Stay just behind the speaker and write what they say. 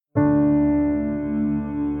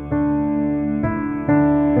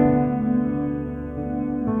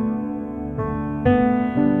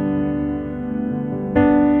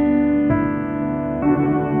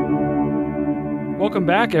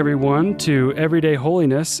Welcome back, everyone, to Everyday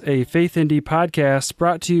Holiness, a Faith ND podcast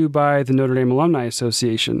brought to you by the Notre Dame Alumni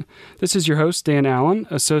Association. This is your host, Dan Allen,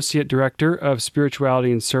 Associate Director of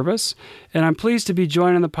Spirituality and Service, and I'm pleased to be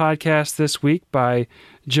joined on the podcast this week by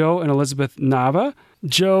Joe and Elizabeth Nava.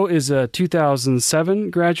 Joe is a 2007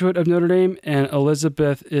 graduate of Notre Dame, and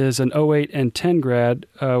Elizabeth is an 08 and 10 grad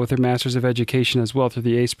with her Master's of Education as well through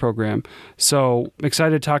the ACE program. So I'm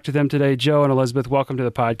excited to talk to them today. Joe and Elizabeth, welcome to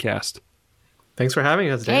the podcast. Thanks for having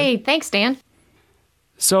us, Dan. Hey, thanks, Dan.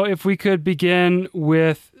 So if we could begin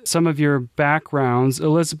with some of your backgrounds.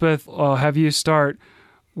 Elizabeth, I'll have you start.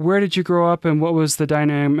 Where did you grow up and what was the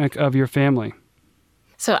dynamic of your family?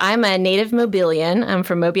 So I'm a native Mobilian. I'm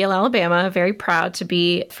from Mobile, Alabama. Very proud to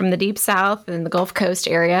be from the Deep South and the Gulf Coast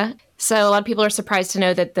area. So a lot of people are surprised to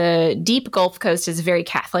know that the deep Gulf Coast is very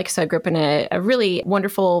Catholic. So I grew up in a really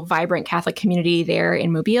wonderful, vibrant Catholic community there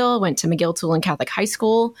in Mobile, went to McGill-Tulane Catholic High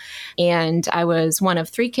School, and I was one of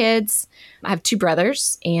 3 kids. I have 2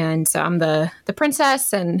 brothers, and so I'm the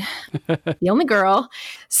princess and the only girl.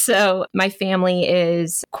 So my family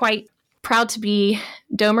is quite proud to be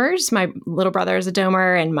Domers. My little brother is a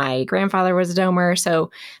Domer, and my grandfather was a Domer. So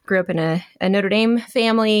grew up in a Notre Dame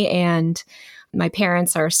family, and my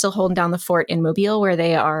parents are still holding down the fort in Mobile, where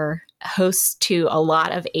they are hosts to a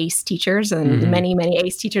lot of ACE teachers, and many, many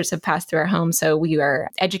ACE teachers have passed through our home. So we are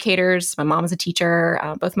educators. My mom is a teacher.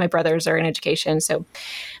 Both my brothers are in education. So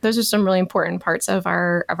those are some really important parts of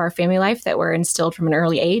our family life that were instilled from an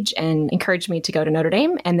early age and encouraged me to go to Notre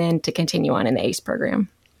Dame and then to continue on in the ACE program.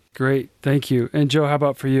 Great. Thank you. And Joe, how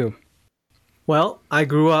about for you? Well, I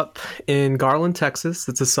grew up in Garland, Texas.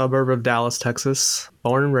 It's a suburb of Dallas, Texas,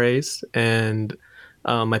 born and raised. And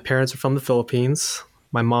my parents are from the Philippines.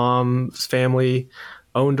 My mom's family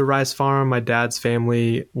owned a rice farm. My dad's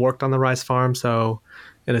family worked on the rice farm. So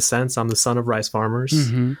in a sense, I'm the son of rice farmers.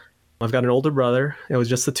 Mm-hmm. I've got an older brother. It was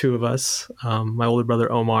just the 2 of us. My older brother,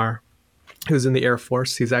 Omar, who's in the Air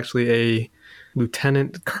Force. He's actually a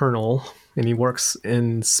lieutenant colonel, and he works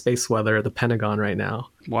in space weather at the Pentagon right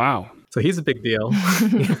now. Wow. So he's a big deal.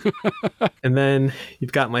 And then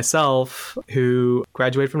you've got myself, who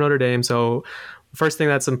graduated from Notre Dame. So the first thing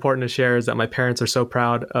that's important to share is that my parents are so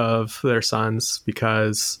proud of their sons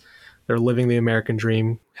because they're living the American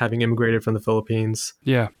dream, having immigrated from the Philippines.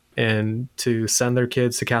 Yeah. And to send their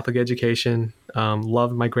kids to Catholic education.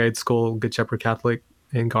 Loved my grade school, Good Shepherd Catholic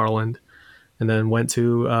in Garland. And then went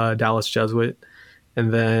to Dallas Jesuit.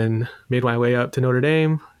 And then made my way up to Notre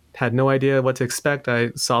Dame. Had no idea what to expect.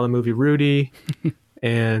 I saw the movie Rudy,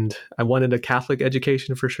 and I wanted a Catholic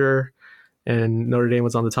education for sure. And Notre Dame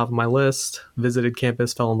was on the top of my list. Visited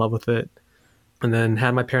campus, fell in love with it, and then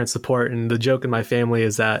had my parents' support. And the joke in my family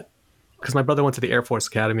is that, because my brother went to the Air Force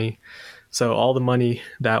Academy, so all the money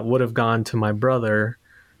that would have gone to my brother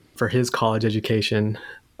for his college education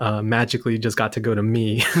magically just got to go to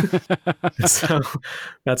me. So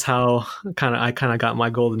that's how I kind of got my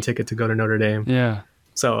golden ticket to go to Notre Dame. Yeah.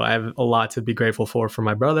 So I have a lot to be grateful for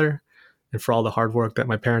my brother and for all the hard work that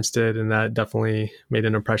my parents did. And that definitely made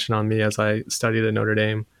an impression on me as I studied at Notre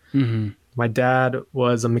Dame. Mm-hmm. My dad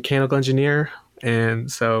was a mechanical engineer.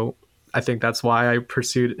 And so I think that's why I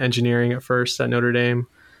pursued engineering at first at Notre Dame.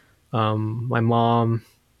 My mom,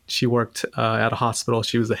 she worked at a hospital.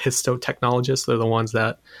 She was a histotechnologist. They're the ones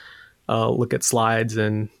that look at slides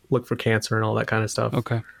and look for cancer and all that kind of stuff.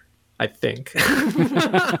 Okay. I think.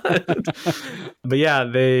 But yeah,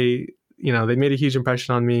 they made a huge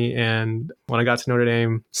impression on me. And when I got to Notre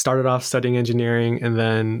Dame, started off studying engineering and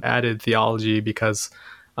then added theology because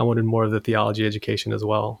I wanted more of the theology education as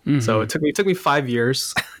well. Mm-hmm. So it took me 5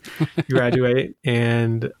 years to graduate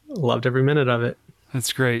and loved every minute of it.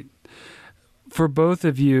 That's great. For both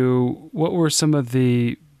of you, what were some of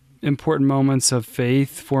the important moments of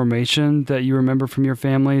faith formation that you remember from your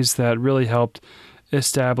families that really helped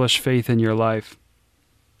establish faith in your life?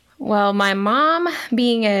 Well, my mom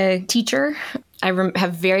being a teacher, I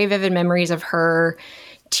have very vivid memories of her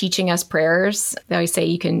teaching us prayers. They always say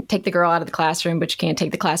you can take the girl out of the classroom, but you can't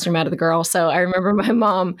take the classroom out of the girl. So I remember my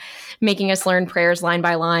mom making us learn prayers line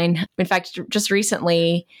by line. In fact, just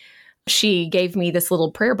recently, she gave me this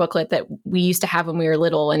little prayer booklet that we used to have when we were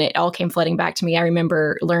little, and it all came flooding back to me. I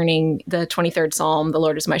remember learning the 23rd Psalm, "The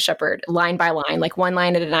Lord is my shepherd," line by line, like one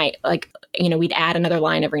line at a night. We'd add another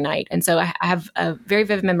line every night. And so I have a very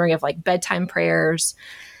vivid memory of like bedtime prayers.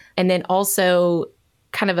 And then also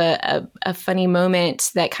kind of a funny moment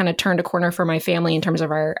that kind of turned a corner for my family in terms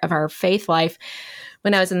of our faith life.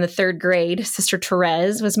 When I was in the 3rd grade, Sister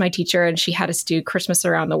Therese was my teacher, and she had us do Christmas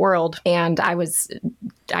around the world. And I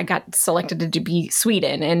got selected to be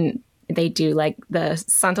Sweden. And they do like the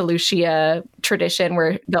Santa Lucia tradition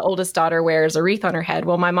where the oldest daughter wears a wreath on her head.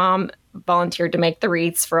 Well, my mom volunteered to make the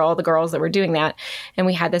wreaths for all the girls that were doing that. And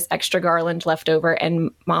we had this extra garland left over.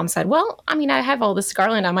 And mom said, well, I mean, I have all this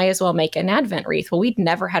garland. I might as well make an Advent wreath. Well, we'd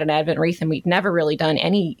never had an Advent wreath and we'd never really done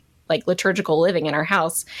any like liturgical living in our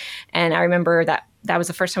house. And I remember that was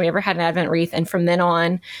the first time we ever had an Advent wreath. And from then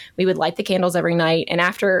on, we would light the candles every night. And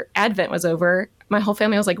after Advent was over, my whole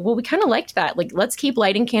family was like, well, we kind of liked that. Like, let's keep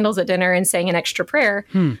lighting candles at dinner and saying an extra prayer.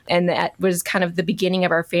 And that was kind of the beginning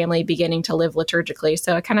of our family beginning to live liturgically.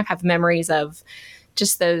 So I kind of have memories of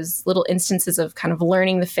just those little instances of kind of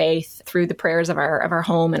learning the faith through the prayers of our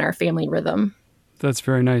home and our family rhythm. That's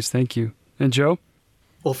very nice. Thank you. And Joe?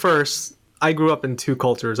 Well, first, I grew up in two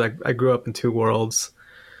cultures. I grew up in two worlds.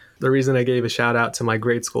 The reason I gave a shout out to my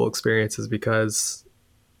grade school experience is because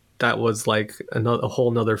that was like a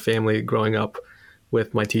whole nother family growing up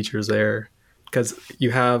with my teachers there. Because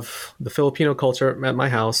you have the Filipino culture at my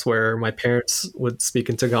house where my parents would speak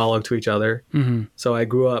in Tagalog to each other. Mm-hmm. So I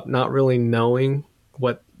grew up not really knowing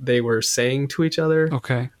what they were saying to each other.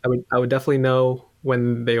 Okay. I would definitely know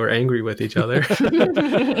when they were angry with each other.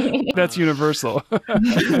 That's universal.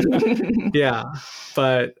 Yeah.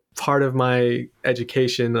 But part of my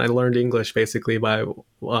education, I learned English basically by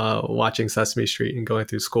watching Sesame Street and going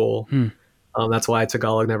through school. That's why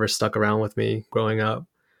Tagalog never stuck around with me growing up.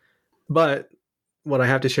 But what I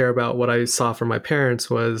have to share about what I saw from my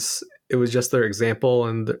parents was it was just their example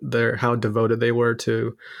and how devoted they were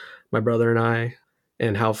to my brother and I,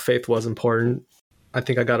 and how faith was important. I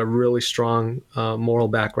think I got a really strong moral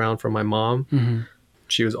background from my mom. Mm-hmm.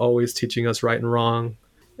 She was always teaching us right and wrong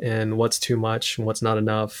and what's too much and what's not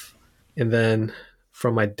enough. And then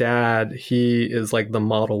from my dad, he is like the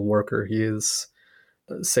model worker. He is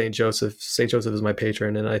St. Joseph. St. Joseph is my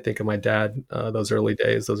patron. And I think of my dad those early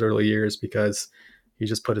days, those early years, because he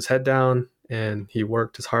just put his head down and he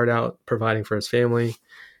worked his heart out, providing for his family,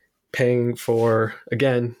 paying for,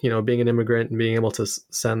 again, being an immigrant and being able to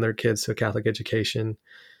send their kids to a Catholic education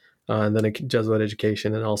and then a Jesuit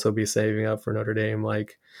education, and also be saving up for Notre Dame.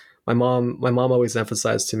 Like my mom always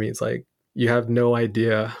emphasized to me, it's like, you have no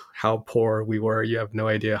idea how poor we were. You have no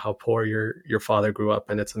idea how poor your father grew up.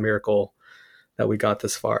 And it's a miracle that we got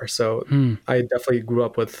this far. So I definitely grew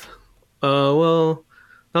up with, well,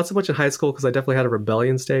 not so much in high school, because I definitely had a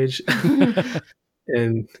rebellion stage.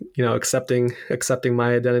 And, accepting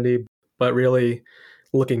my identity, but really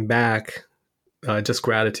looking back, just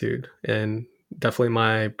gratitude. And definitely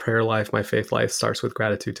my prayer life, my faith life starts with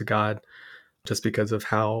gratitude to God, just because of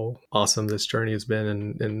how awesome this journey has been,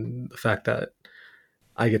 and the fact that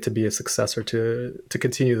I get to be a successor to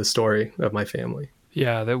continue the story of my family.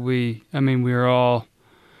 Yeah, we are all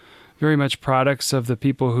very much products of the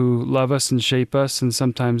people who love us and shape us. And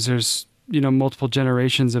sometimes there's, multiple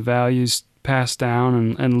generations of values passed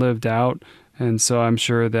down and lived out. And so I'm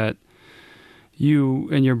sure that you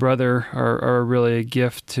and your brother are really a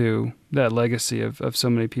gift to that legacy of so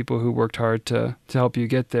many people who worked hard to help you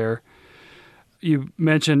get there. You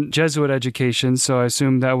mentioned Jesuit education, so I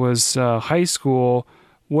assume that was high school.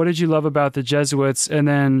 What did you love about the Jesuits? And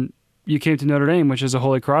then you came to Notre Dame, which is a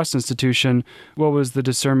Holy Cross institution. What was the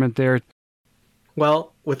discernment there?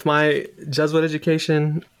 Well, with my Jesuit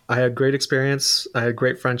education, I had great experience. I had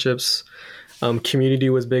great friendships. Community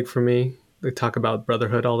was big for me. We talk about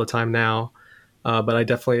brotherhood all the time now, but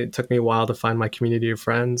it took me a while to find my community of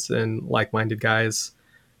friends and like-minded guys.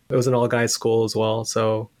 It was an all-guys school as well,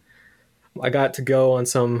 so I got to go on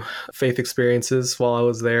some faith experiences while I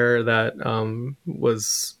was there that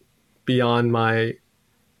was beyond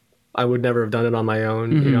I would never have done it on my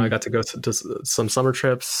own. Mm-hmm. I got to go to some summer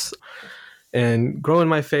trips and grow in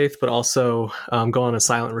my faith, but also go on a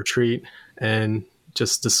silent retreat and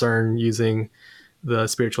just discern using the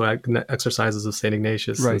spiritual exercises of St.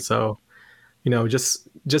 Ignatius. Right. And so,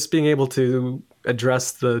 just being able to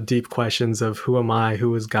address the deep questions of who am I,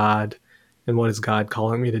 who is God, and what is God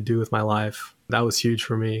calling me to do with my life, that was huge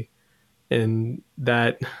for me. And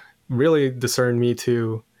that really discerned me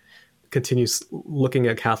to continue looking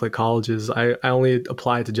at Catholic colleges. I only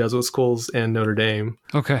applied to Jesuit schools and Notre Dame.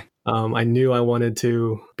 Okay. I knew I wanted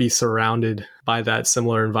to be surrounded by that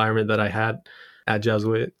similar environment that I had at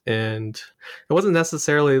Jesuit. And it wasn't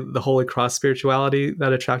necessarily the Holy Cross spirituality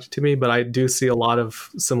that attracted to me, but I do see a lot of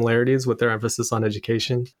similarities with their emphasis on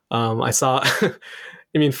education. I saw,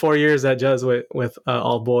 4 years at Jesuit with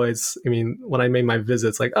all boys. When I made my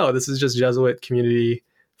visits, like, oh, this is just Jesuit community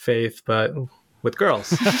faith, but with girls.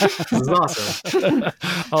 This is awesome.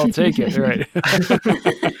 I'll take it. Right.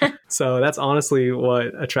 So that's honestly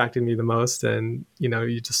what attracted me the most. And,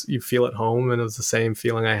 you feel at home, and it was the same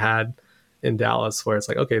feeling I had in Dallas where it's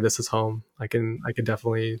like, okay, this is home. I can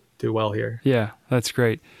definitely do well here. Yeah, that's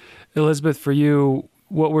great. Elizabeth, for you,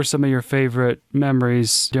 what were some of your favorite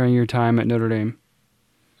memories during your time at Notre Dame?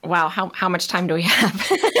 Wow, how much time do we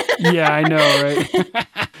have? Yeah, I know, right?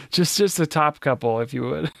 just the top couple, if you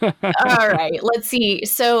would. All right, let's see.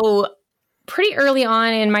 So pretty early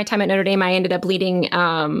on in my time at Notre Dame, I ended up leading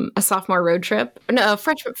a sophomore road trip. No, a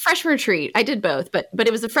freshman retreat. I did both, but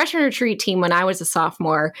it was the freshman retreat team when I was a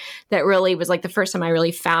sophomore that really was like the first time I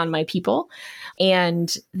really found my people.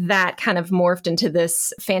 And that kind of morphed into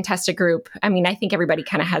this fantastic group. I mean, I think everybody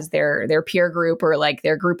kind of has their peer group or like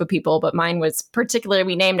their group of people, but mine was particularly,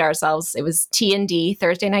 we named ourselves, it was T&D,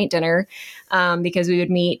 Thursday night dinner, because we would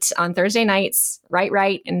meet on Thursday nights,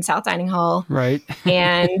 right in South Dining Hall. Right.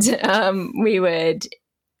 And we would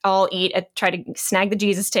all eat try to snag the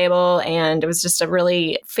Jesus table. And it was just a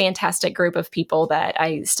really fantastic group of people that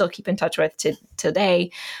I still keep in touch with today.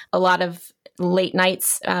 A lot of late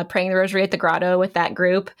nights praying the rosary at the grotto with that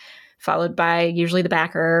group, followed by usually the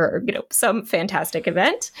Backer or, some fantastic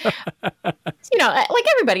event. Like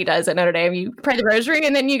everybody does at Notre Dame. You pray the rosary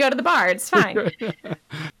and then you go to the bar. It's fine.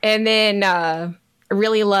 And then I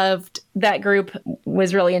really loved that group,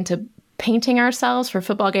 was really into painting ourselves for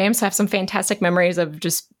football games. So I have some fantastic memories of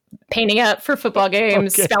just painting up for football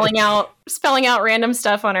games, spelling out random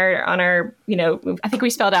stuff on our, I think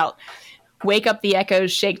we spelled out "Wake up the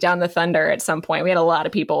echoes, shake down the thunder" at some point. We had a lot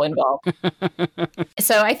of people involved.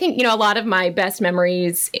 So I think, a lot of my best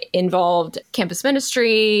memories involved campus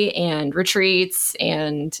ministry and retreats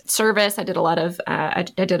and service. I did a lot of, I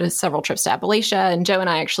did several trips to Appalachia, and Joe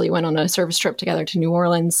and I actually went on a service trip together to New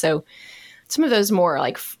Orleans. So some of those more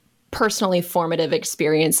like personally formative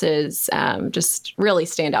experiences just really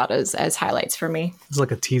stand out as highlights for me. It's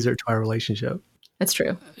like a teaser to our relationship. That's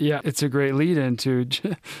true. Yeah, it's a great lead into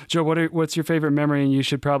Joe. What's your favorite memory? And you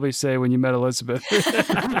should probably say when you met Elizabeth.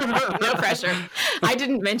 No pressure. I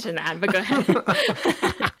didn't mention that, but go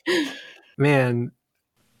ahead. Man,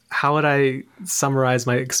 how would I summarize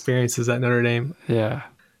my experiences at Notre Dame? Yeah.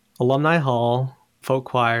 Alumni Hall, folk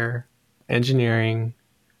choir, engineering,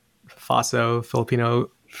 FASO, Filipino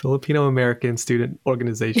American Student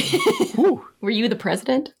Organization. Were you the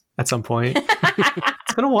president? At some point.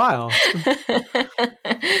 It's been a while.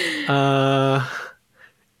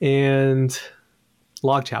 And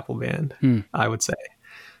Log Chapel Band, I would say.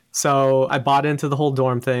 So I bought into the whole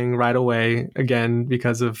dorm thing right away, again,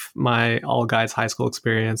 because of my all guys high school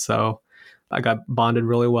experience. So I got bonded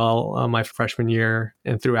really well my freshman year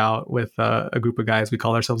and throughout with a group of guys. We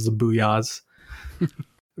call ourselves the Booyahs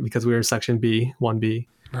because we were section B, 1B.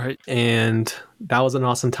 Right. And that was an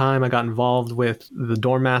awesome time. I got involved with the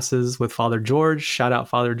dorm masses with Father George. Shout out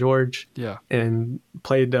Father George. Yeah. And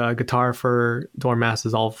played guitar for dorm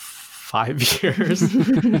masses all 5 years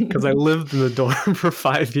because I lived in the dorm for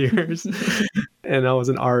 5 years. And I was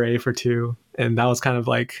an RA for 2. And that was kind of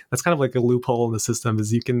like a loophole in the system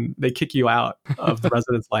is they kick you out of the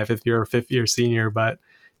residence life if you're a 5th year senior, but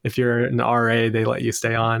if you're an RA, they let you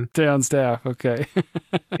stay on. Stay on staff. Okay.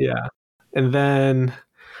 Yeah. And then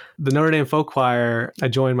the Notre Dame Folk Choir, I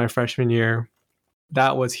joined my freshman year.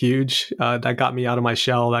 That was huge. That got me out of my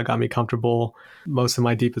shell. That got me comfortable. Most of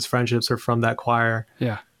my deepest friendships are from that choir.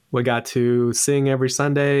 Yeah. We got to sing every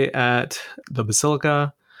Sunday at the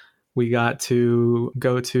Basilica. We got to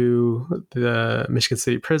go to the Michigan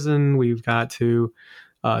City Prison. We've got to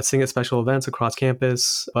sing at special events across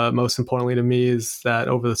campus. But most importantly to me is that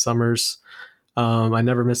over the summers, I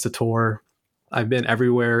never missed a tour. I've been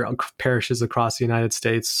everywhere, parishes across the United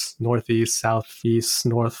States, Northeast, Southeast,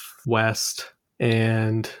 Northwest,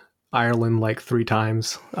 and Ireland like 3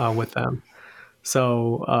 times with them.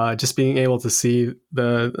 So just being able to see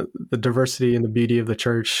the diversity and the beauty of the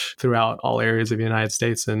church throughout all areas of the United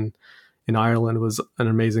States and in Ireland was an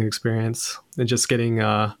amazing experience. And just getting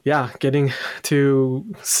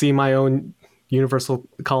to see my own universal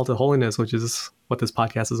call to holiness, which is what this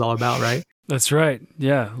podcast is all about, right? That's right.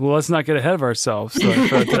 Yeah. Well, let's not get ahead of ourselves.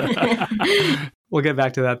 We'll get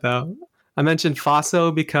back to that, though. I mentioned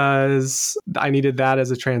FASO because I needed that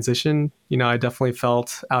as a transition. I definitely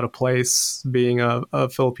felt out of place being a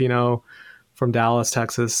Filipino from Dallas,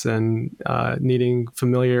 Texas, and needing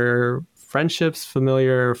familiar friendships,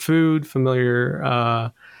 familiar food,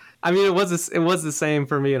 familiar... it was the same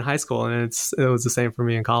for me in high school, and it was the same for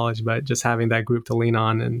me in college. But just having that group to lean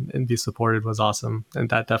on and be supported was awesome, and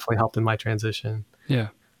that definitely helped in my transition. Yeah.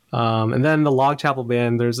 And then the Log Chapel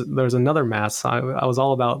Band. There's another mass. I was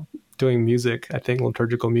all about doing music. I think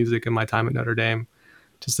liturgical music in my time at Notre Dame,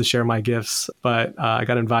 just to share my gifts. But I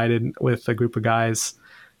got invited with a group of guys,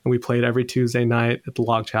 and we played every Tuesday night at the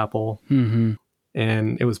Log Chapel. Mm-hmm.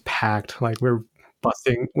 and it was packed. Like we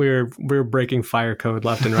were breaking fire code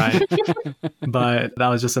left and right. But that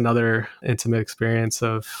was just another intimate experience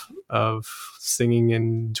of singing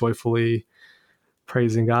and joyfully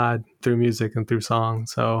praising God through music and through song.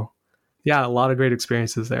 So yeah, a lot of great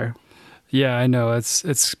experiences there. Yeah, I know.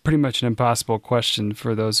 It's pretty much an impossible question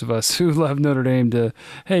for those of us who love Notre Dame to,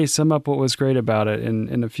 hey, sum up what was great about it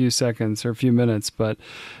in a few seconds or a few minutes. But,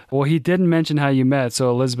 well, he didn't mention how you met. So,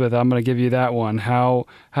 Elizabeth, I'm going to give you that one. How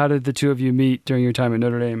did the two of you meet during your time at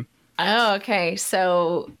Notre Dame? Oh, okay.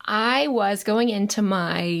 So I was going into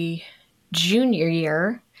my junior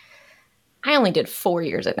year. I only did 4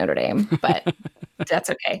 years at Notre Dame, but that's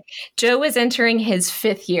okay. Joe was entering his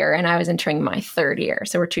 5th year and I was entering my 3rd year.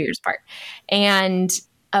 So we're 2 years apart. And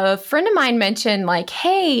a friend of mine mentioned like,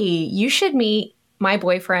 hey, you should meet my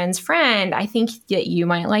boyfriend's friend. I think that you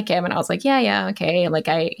might like him. And I was like, yeah, okay. Like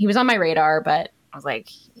he was on my radar, but I was like,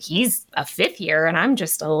 he's a 5th year and I'm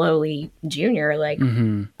just a lowly junior. Like,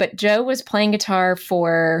 But Joe was playing guitar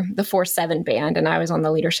for the 4-7 band and I was on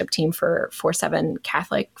the leadership team for 4-7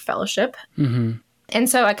 Catholic Fellowship. And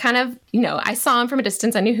so I kind of, I saw him from a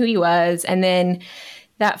distance. I knew who he was. And then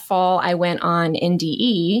that fall I went on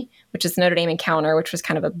NDE, which is Notre Dame Encounter, which was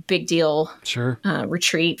kind of a big deal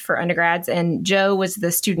retreat for undergrads. And Joe was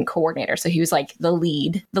the student coordinator. So he was like the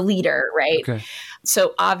leader, right? Okay.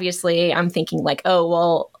 So obviously I'm thinking like, oh,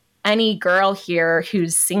 well, any girl here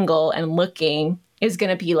who's single and looking is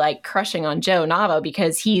going to be like crushing on Joe Nava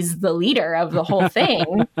because he's the leader of the whole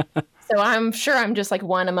thing. So I'm sure I'm just like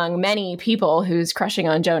one among many people who's crushing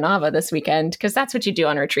on Joe Nava this weekend, because that's what you do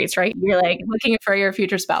on retreats, right? You're like looking for your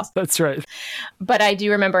future spouse. That's right. But I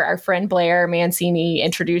do remember our friend Blair Mancini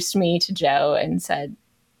introduced me to Joe and said,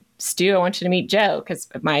 Stu, I want you to meet Joe, because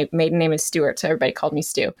my maiden name is Stuart, so everybody called me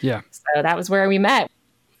Stu. Yeah. So that was where we met.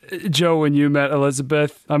 Joe, when you met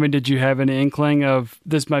Elizabeth, I mean, did you have any inkling of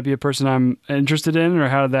this might be a person I'm interested in, or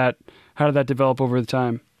how did that develop over the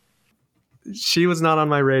time? She was not on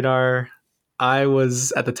my radar. I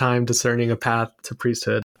was at the time discerning a path to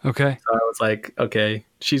priesthood. Okay. So I was like, okay,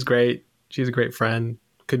 she's great. She's a great friend.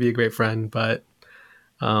 Could be a great friend, but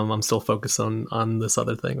I'm still focused on this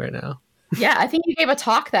other thing right now. Yeah, I think you gave a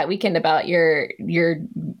talk that weekend about your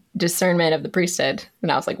discernment of the priesthood,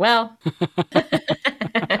 and I was like, well.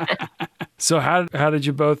 So how did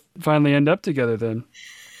you both finally end up together then?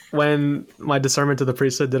 When my discernment to the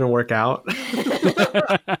priesthood didn't work out.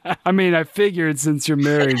 I mean, I figured since you're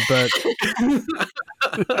married, but.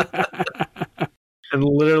 And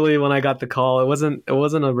literally when I got the call, it wasn't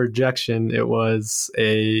a rejection. It was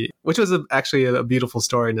which was actually a beautiful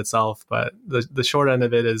story in itself. But the short end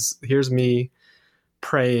of it is, here's me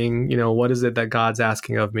praying, what is it that God's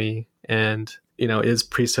asking of me? And, is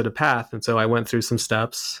priesthood a path? And so I went through some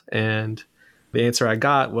steps, and the answer I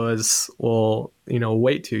got was, well,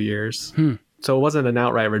 wait 2 years. So it wasn't an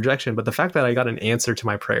outright rejection, but the fact that I got an answer to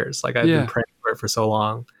my prayers, like I've been praying for it for so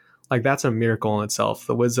long, like that's a miracle in itself.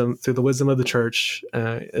 Through the wisdom of the church,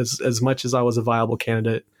 as much as I was a viable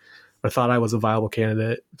candidate, or thought I was a viable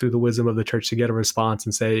candidate, through the wisdom of the church to get a response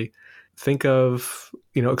and say, think of,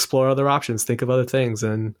 explore other options, think of other things.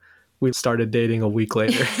 And we started dating a week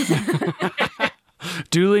later.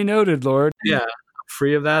 Duly noted, Lord. Yeah.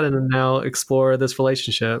 Free of that, and now explore this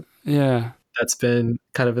relationship. Yeah. That's been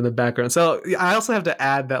kind of in the background. So I also have to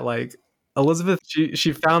add that, like, Elizabeth,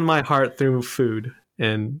 she found my heart through food,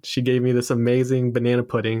 and she gave me this amazing banana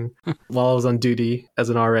pudding while I was on duty as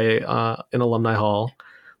an RA in Alumni Hall.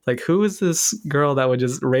 Like, who is this girl that would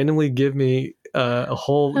just randomly give me a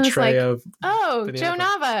whole tray of Joe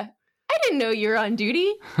Nava, I didn't know you were on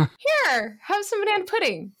duty. Here, have some banana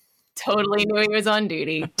pudding. Totally knew he was on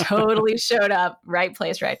duty. Totally showed up. Right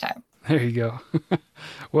place, right time. There you go.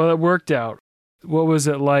 Well, it worked out. What was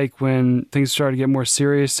it like when things started to get more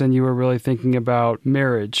serious and you were really thinking about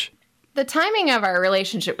marriage? The timing of our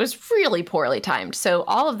relationship was really poorly timed. So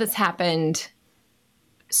all of this happened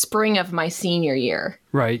spring of my senior year.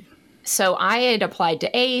 Right. So I had applied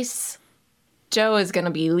to ACE. Joe is going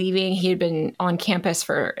to be leaving. He had been on campus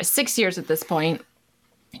for 6 years at this point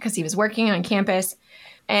because he was working on campus.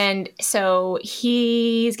 And so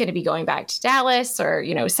he's going to be going back to Dallas, or,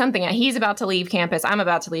 something. He's about to leave campus. I'm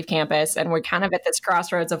about to leave campus. And we're kind of at this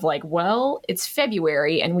crossroads of like, well, it's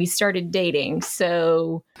February and we started dating.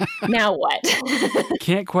 So now what?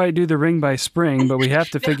 Can't quite do the ring by spring, but we have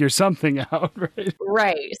to figure something out, right?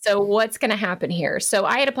 Right. So what's going to happen here? So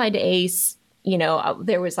I had applied to ACE.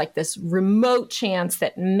 There was like this remote chance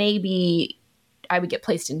that maybe I would get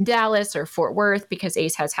placed in Dallas or Fort Worth because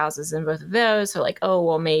ACE has houses in both of those. So like, oh,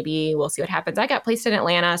 well, maybe we'll see what happens. I got placed in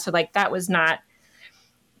Atlanta. So like, that was not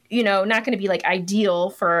not going to be like ideal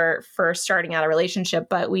for starting out a relationship,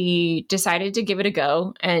 but we decided to give it a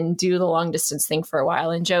go and do the long distance thing for a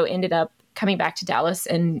while. And Joe ended up coming back to Dallas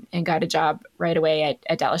and got a job right away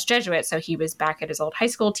at Dallas Jesuit. So he was back at his old high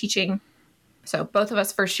school teaching. So both of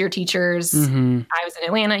us first year teachers. Mm-hmm. I was in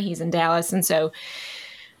Atlanta, he's in Dallas. And so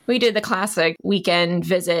we did the classic weekend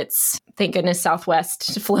visits. Thank goodness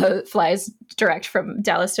Southwest flies direct from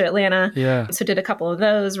Dallas to Atlanta. Yeah. So did a couple of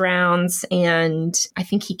those rounds. And I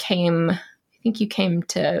think you came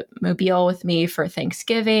to Mobile with me for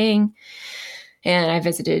Thanksgiving. And I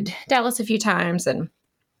visited Dallas a few times, and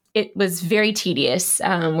it was very tedious.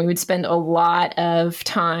 We would spend a lot of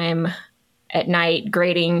time at night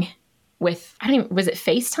grading with, was it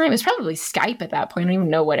FaceTime? It was probably Skype at that point. I don't even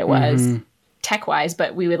know what it was tech-wise,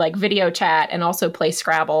 but we would like video chat and also play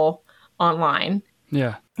Scrabble online.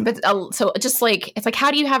 Yeah. But so just like, it's like,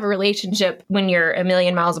 how do you have a relationship when you're a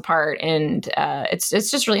million miles apart? And it's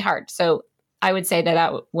just really hard. So I would say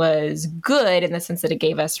that was good in the sense that it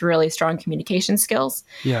gave us really strong communication skills.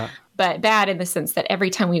 Yeah. But bad in the sense that every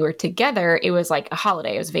time we were together, it was like a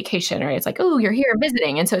holiday, it was vacation, right? It's like, oh, you're here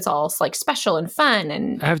visiting. And so it's all like special and fun.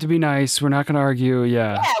 And I have to be nice. We're not going to argue.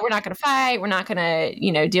 Yeah. Yeah, we're not going to fight. We're not going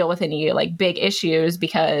to, deal with any like big issues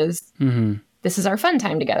because this is our fun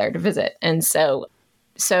time together to visit. And so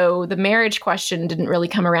the marriage question didn't really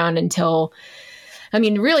come around until,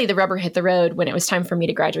 really the rubber hit the road when it was time for me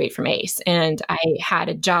to graduate from ACE. And I had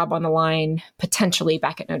a job on the line potentially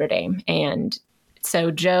back at Notre Dame. And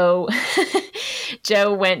so Joe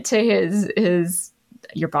went to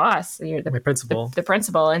your boss, my principal, the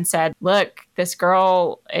principal, and said, "Look, this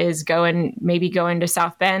girl is maybe going to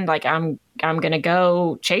South Bend. Like I'm going to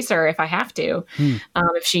go chase her if I have to.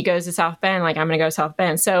 If she goes to South Bend, like I'm going to go to South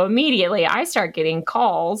Bend." So immediately I start getting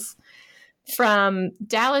calls from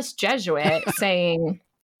Dallas Jesuit saying,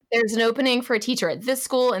 "There's an opening for a teacher at this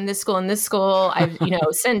school and this school and this school. I've,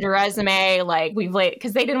 send your resume." Like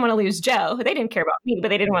because they didn't want to lose Joe. They didn't care about me, but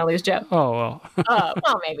they didn't want to lose Joe. Oh, well.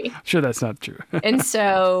 Well, maybe. Sure, that's not true. And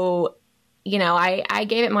so, I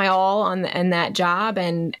gave it my all on that job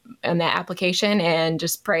and that application and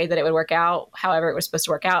just prayed that it would work out however it was supposed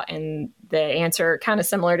to work out. And the answer, kind of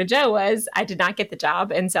similar to Joe, was I did not get the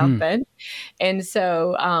job in South Bend. And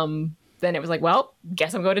so, then it was like, well,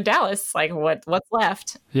 guess I'm going to Dallas. Like what's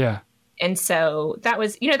left? Yeah. And so that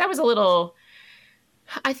was a little,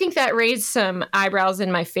 I think that raised some eyebrows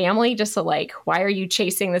in my family, just so like, why are you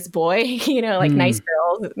chasing this boy?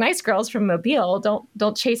 Nice girls from Mobile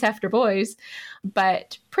don't chase after boys.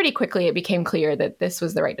 But pretty quickly it became clear that this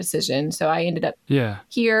was the right decision. So I ended up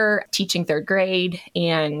here teaching third grade,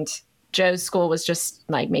 and Joe's school was just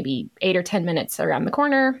like maybe 8 or 10 minutes around the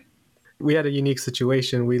corner. We had a unique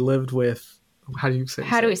situation. We lived with, how do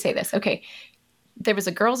we say this? Okay. There was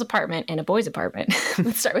a girl's apartment and a boy's apartment.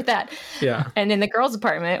 Let's start with that. Yeah. And in the girl's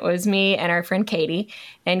apartment was me and our friend Katie.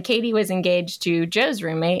 And Katie was engaged to Joe's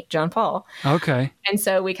roommate, John Paul. Okay. And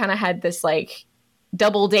so we kind of had this like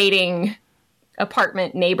double dating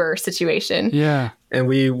apartment neighbor situation. Yeah. And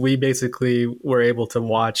we basically were able to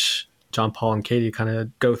watch John Paul and Katie kind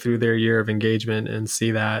of go through their year of engagement and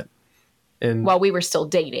see that. And while we were still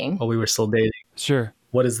dating. Sure.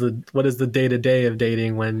 What is the day-to-day of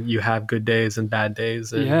dating when you have good days and bad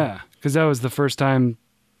days? And yeah, because that was the first time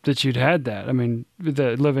that you'd had that. Living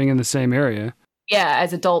in the same area. Yeah,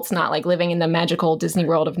 as adults, not like living in the magical Disney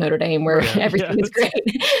World of Notre Dame where everything is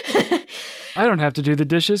great. I don't have to do the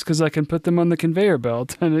dishes because I can put them on the conveyor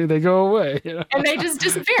belt and they go away. And they just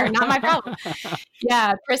disappear. Not my problem.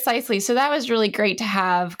 Yeah, precisely. So that was really great to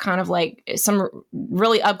have kind of like some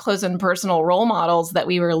really up close and personal role models that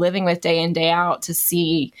we were living with day in, day out, to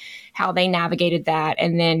see how they navigated that,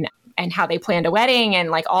 and how they planned a wedding, and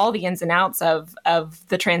like all the ins and outs of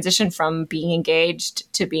the transition from being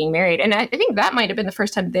engaged to being married. And I think that might have been the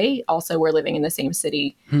first time they also were living in the same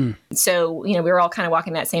city. So, we were all kind of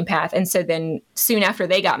walking that same path. And so then soon after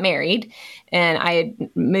they got married and I had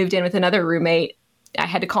moved in with another roommate, I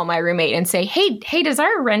had to call my roommate and say, hey, does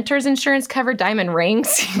our renter's insurance cover diamond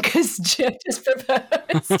rings? Because Jim just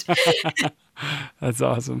proposed. That's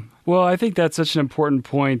awesome. Well, I think that's such an important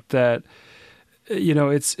point that,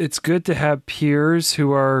 it's good to have peers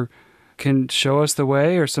who can show us the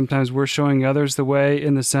way, or sometimes we're showing others the way,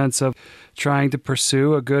 in the sense of trying to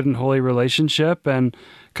pursue a good and holy relationship and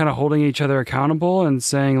kind of holding each other accountable and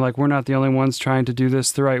saying like, we're not the only ones trying to do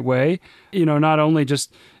this the right way. Not only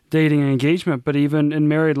just dating and engagement, but even in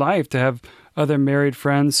married life, to have other married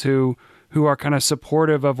friends who are kind of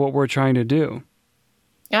supportive of what we're trying to do.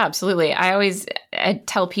 Yeah, absolutely. I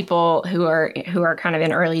tell people who are kind of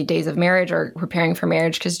in early days of marriage or preparing for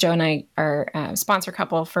marriage, because Joe and I are a sponsor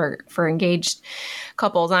couple for engaged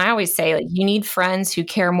couples, and I always say, like, you need friends who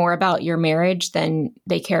care more about your marriage than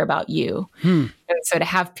they care about you. And so to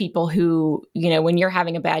have people who, when you're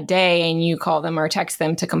having a bad day and you call them or text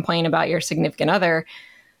them to complain about your significant other,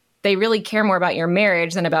 they really care more about your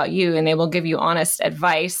marriage than about you, and they will give you honest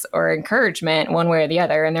advice or encouragement one way or the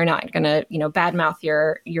other. And they're not going to, badmouth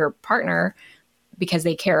your partner because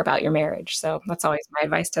they care about your marriage. So that's always my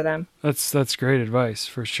advice to them. That's great advice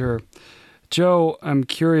for sure. Joe, I'm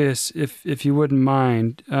curious if you wouldn't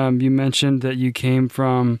mind. You mentioned that you came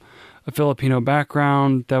from a Filipino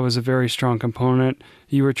background. That was a very strong component.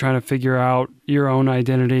 You were trying to figure out your own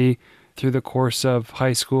identity through the course of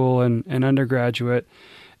high school and undergraduate.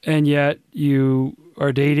 And yet you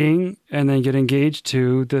are dating and then get engaged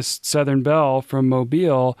to this Southern belle from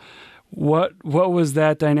Mobile. What was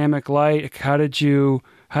that dynamic like? How did you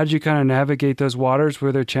kind of navigate those waters?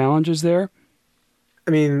 Were there challenges there? I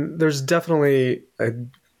mean, there's definitely a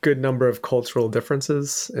good number of cultural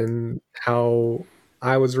differences in how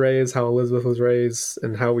I was raised, how Elizabeth was raised,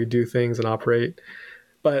 and how we do things and operate.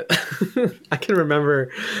 But I can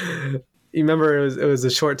remember... You remember it was a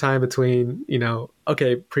short time between,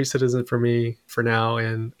 okay, priesthood isn't for me for now,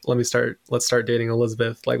 and let's start dating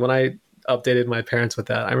Elizabeth. Like, when I updated my parents with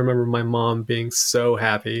that, I remember my mom being so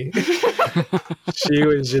happy. She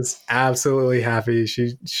was just absolutely happy.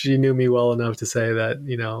 She knew me well enough to say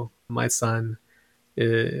that, my son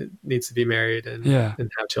needs to be married and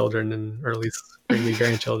have children, or at least bring me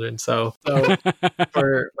grandchildren. So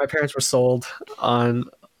my parents were sold on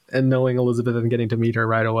and knowing Elizabeth and getting to meet her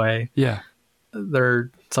right away. Yeah.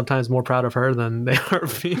 They're sometimes more proud of her than they are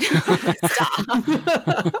of me.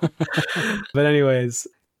 But anyways,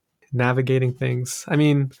 navigating things. I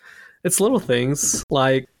mean, it's little things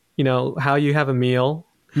like, how you have a meal.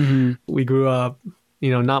 Mm-hmm. We grew up,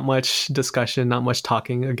 not much discussion, not much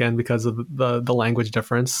talking, again, because of the language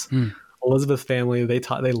difference. Elizabeth's family, they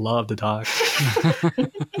love to talk.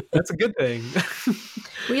 That's a good thing.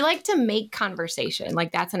 We like to make conversation.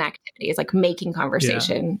 Like, that's an activity. It's like making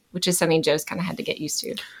conversation, which is something Joe's kind of had to get used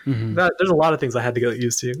to. Mm-hmm. There's a lot of things I had to get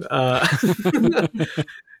used to.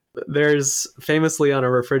 There's famously on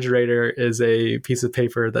a refrigerator is a piece of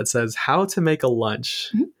paper that says how to make a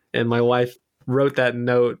lunch. Mm-hmm. And my wife wrote that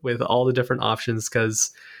note with all the different options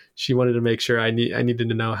because she wanted to make sure I needed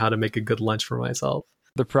to know how to make a good lunch for myself.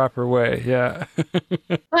 The proper way, yeah.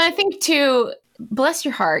 Well, I think too, bless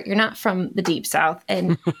your heart, you're not from the Deep South.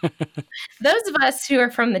 And those of us who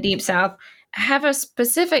are from the Deep South have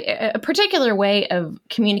a particular way of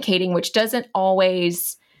communicating, which we don't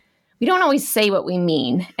always say what we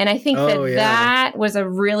mean. And I think that was a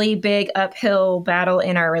really big uphill battle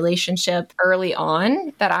in our relationship early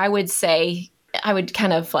on, that I would say I would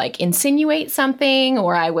kind of like insinuate something,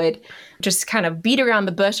 or I would just kind of beat around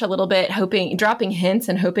the bush a little bit, dropping hints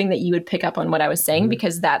and hoping that you would pick up on what I was saying,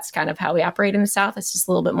 because that's kind of how we operate in the South. It's just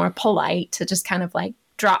a little bit more polite to just kind of like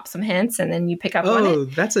drop some hints and then you pick up on it. Oh,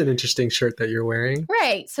 that's an interesting shirt that you're wearing.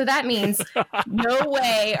 Right. So that means no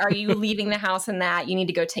way are you leaving the house in that. You need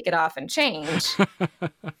to go take it off and change.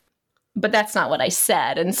 But that's not what I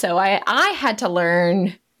said. And so I had to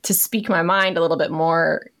learn to speak my mind a little bit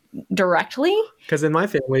more directly. Because in my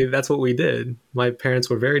family, that's what we did. My parents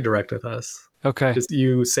were very direct with us. Okay. Just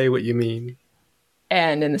you say what you mean.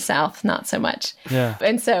 And in the South, not so much. Yeah.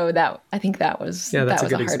 And so I think that was a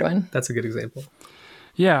hard one. That's a good example.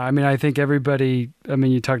 Yeah. I mean, I think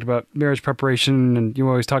you talked about marriage preparation, and you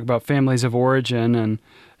always talk about families of origin, and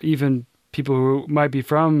even people who might be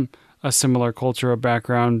from a similar culture or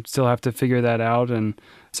background still have to figure that out. And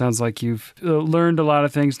it sounds like you've learned a lot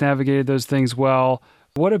of things, navigated those things well.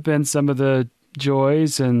 What have been some of the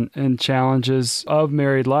joys and challenges of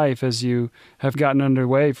married life as you have gotten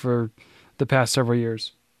underway for the past several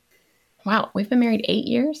years? Wow, we've been married 8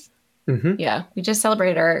 years? Mm-hmm. Yeah, we just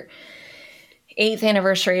celebrated our 8th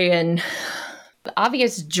anniversary, and the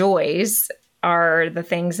obvious joys are the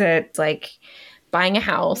things that, like, buying a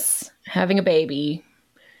house, having a baby,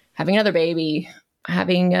 having another baby,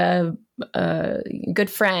 having good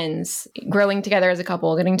friends, growing together as a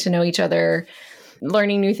couple, getting to know each other,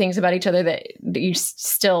 learning new things about each other, that you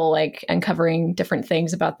still like uncovering different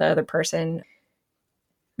things about the other person.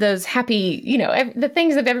 Those happy, the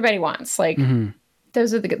things that everybody wants, like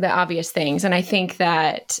those are the obvious things. And I think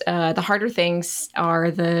that the harder things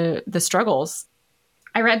are the struggles.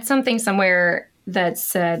 I read something somewhere that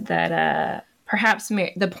said that perhaps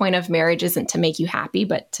the point of marriage isn't to make you happy,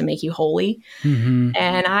 but to make you holy. Mm-hmm.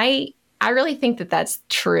 And I really think that that's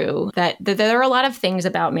true, that there are a lot of things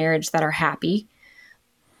about marriage that are happy,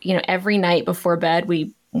 every night before bed,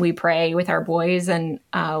 we pray with our boys. And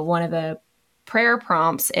one of the prayer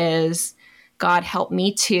prompts is, God help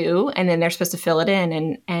me too. And then they're supposed to fill it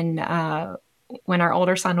in. And when our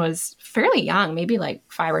older son was fairly young, maybe like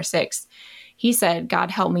 5 or 6, he said,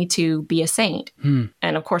 God help me to be a saint.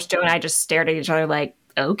 And of course, Joe and I just stared at each other like,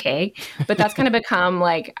 okay. But that's kind of become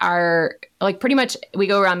like pretty much we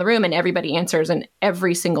go around the room and everybody answers. And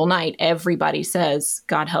every single night, everybody says,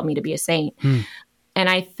 God help me to be a saint. And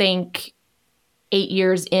I think 8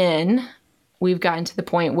 years in, we've gotten to the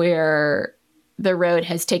point where the road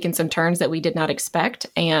has taken some turns that we did not expect.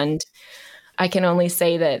 And I can only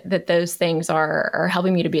say that those things are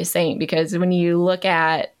helping me to be a saint, because when you look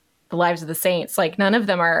at the lives of the saints, like none of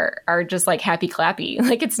them are just like happy clappy.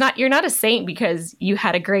 Like you're not a saint because you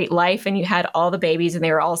had a great life and you had all the babies and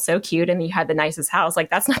they were all so cute and you had the nicest house. Like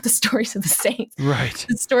that's not the stories of the saints. Right.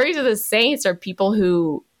 The stories of the saints are people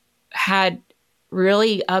who had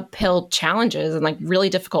really uphill challenges and like really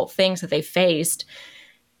difficult things that they faced,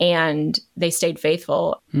 and they stayed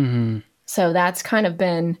faithful. So that's kind of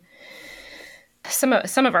been some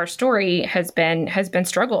of our story has been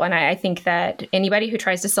struggle. And I think that anybody who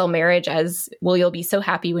tries to sell marriage as, well, you'll be so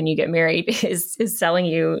happy when you get married is selling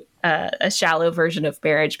you a shallow version of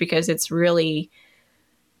marriage, because it's really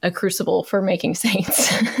a crucible for making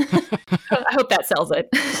saints. I hope that sells it.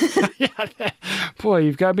 Yeah, boy,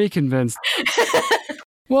 you've got me convinced.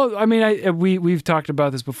 Well, I mean, we've talked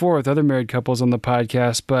about this before with other married couples on the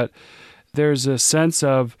podcast, but there's a sense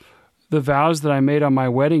of the vows that I made on my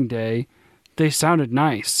wedding day, they sounded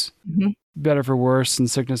nice, better for worse, and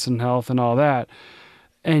sickness and health and all that.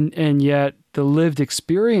 And yet the lived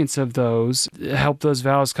experience of those help those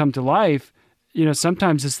vows come to life.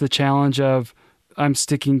 Sometimes it's the challenge of I'm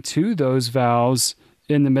sticking to those vows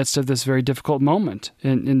in the midst of this very difficult moment,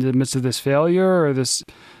 in the midst of this failure or this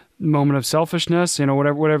moment of selfishness,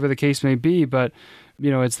 whatever the case may be. But,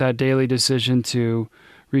 it's that daily decision to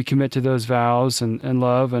recommit to those vows and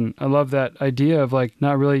love. And I love that idea of like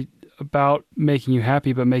not really about making you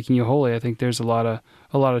happy, but making you holy. I think there's a lot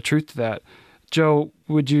of truth to that. Joe,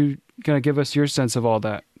 would you kind of give us your sense of all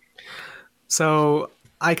that? So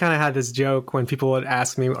I kind of had this joke when people would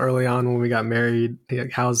ask me early on when we got married,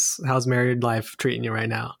 like, how's married life treating you right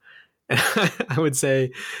now? And I would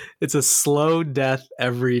say it's a slow death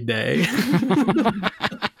every day.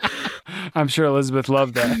 I'm sure Elizabeth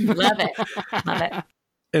loved that. Love it.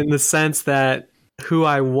 In the sense that who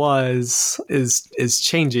I was is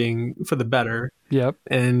changing for the better. Yep.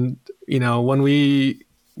 And, when we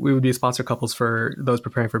would be sponsor couples for those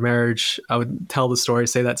preparing for marriage, I would tell the story,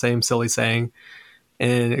 say that same silly saying,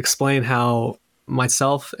 and explain how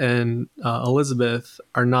myself and Elizabeth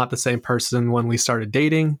are not the same person when we started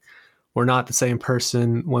dating. We're not the same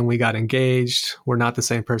person when we got engaged. We're not the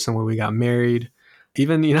same person when we got married.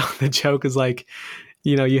 Even, the joke is like,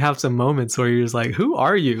 you have some moments where you're just like, who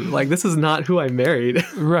are you? Like, this is not who I married.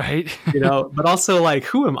 Right. But also like,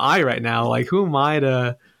 who am I right now? Like, who am I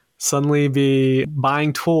to suddenly be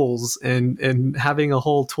buying tools and having a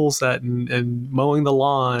whole tool set and mowing the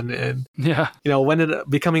lawn and, when it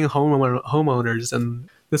becoming homeowners. And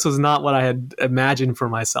this was not what I had imagined for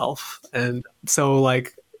myself. And so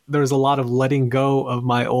like, there was a lot of letting go of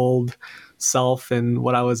my old self and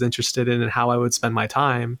what I was interested in and how I would spend my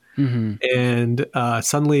time. And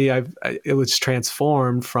suddenly it was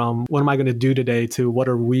transformed from what am I going to do today to what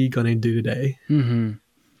are we going to do today?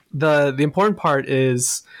 The important part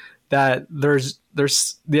is that there's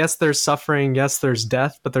suffering, yes, there's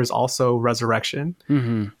death, but there's also resurrection.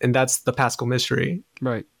 And that's the Paschal mystery.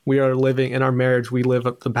 Right. We are living in our marriage. We live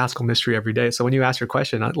the Paschal mystery every day. So when you ask your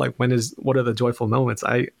question, like what are the joyful moments?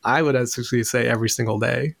 I would actually say every single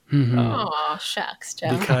day. Oh, shucks,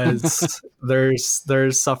 Joe. Because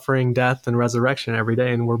there's suffering, death, and resurrection every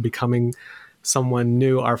day, and we're becoming someone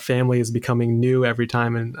new. Our family is becoming new every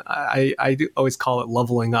time, and I do always call it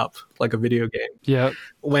leveling up, like a video game. Yeah.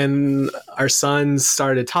 When our sons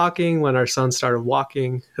started talking, when our sons started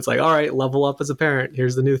walking, it's like, all right, level up as a parent.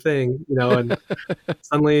 Here's the new thing, and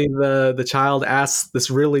suddenly the child asks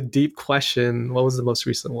this really deep question. What was the most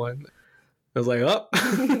recent one? I was like, oh,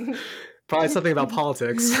 probably something about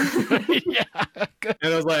politics. Yeah.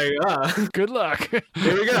 And I was like, good luck.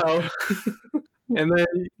 Here we go. And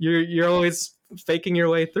then you're always faking your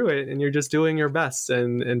way through it, and you're just doing your best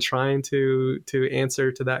and trying to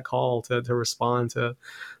answer to that call, to respond to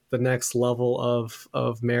the next level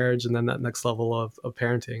of marriage, and then that next level of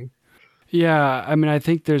parenting. Yeah, I mean, I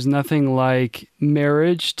think there's nothing like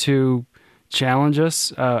marriage to challenge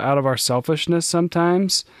us out of our selfishness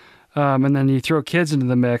sometimes. And then you throw kids into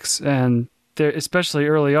the mix, and they're, especially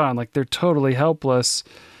early on, like they're totally helpless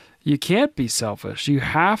you can't be selfish. You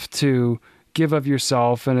have to give of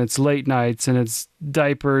yourself, and it's late nights and it's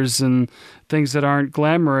diapers and things that aren't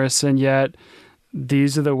glamorous. And yet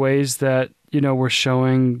these are the ways that, we're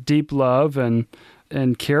showing deep love and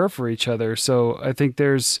care for each other. So I think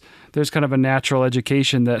there's kind of a natural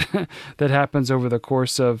education that that happens over the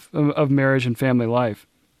course of marriage and family life.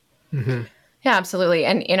 Mm-hmm. Yeah, absolutely.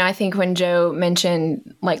 And I think when Joe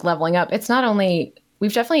mentioned like leveling up, it's not only,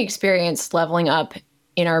 we've definitely experienced leveling up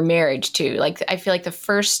in our marriage too. Like I feel like the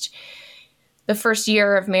first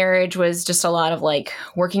year of marriage was just a lot of like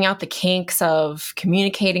working out the kinks of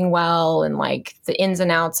communicating well and like the ins and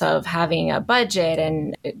outs of having a budget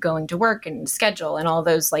and going to work and schedule and all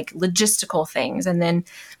those like logistical things. And then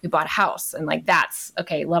we bought a house, and like, that's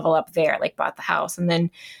okay, level up there, like bought the house, and then,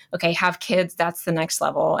 okay, have kids. That's the next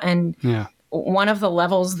level. And one of the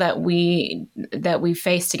levels that we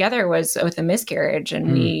faced together was with a miscarriage.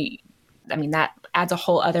 And that adds a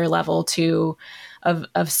whole other level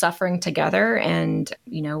of suffering together. And,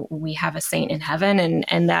 we have a saint in heaven,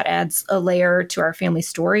 and that adds a layer to our family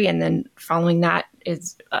story. And then following that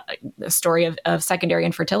is the story of secondary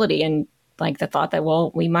infertility, and like the thought that,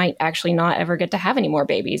 well, we might actually not ever get to have any more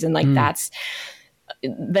babies. And like, that's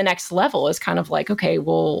the next level, is kind of like, okay,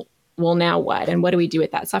 well, now what? And what do we do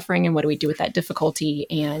with that suffering? And what do we do with that difficulty?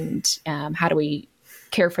 And how do we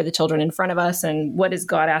care for the children in front of us? And what is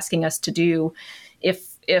God asking us to do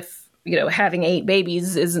if having 8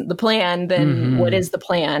 babies isn't the plan, then what is the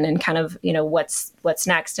plan? And kind of, what's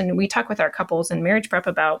next? And we talk with our couples in marriage prep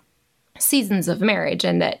about seasons of marriage,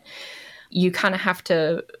 and that you kind of have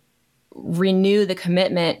to renew the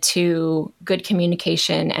commitment to good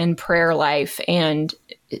communication and prayer life and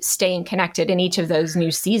staying connected in each of those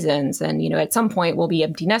new seasons. And, at some point we'll be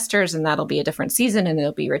empty nesters, and that'll be a different season, and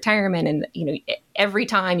there'll be retirement. And, every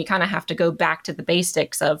time you kind of have to go back to the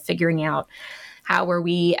basics of figuring out, how are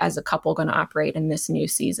we as a couple going to operate in this new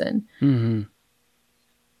season? Mm-hmm.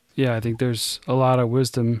 Yeah, I think there's a lot of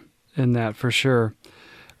wisdom in that for sure.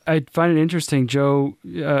 I find it interesting, Joe,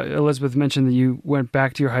 Elizabeth mentioned that you went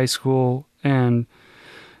back to your high school and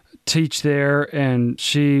teach there, and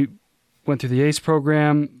she went through the ACE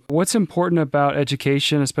program. What's important about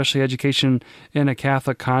education, especially education in a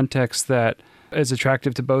Catholic context, that is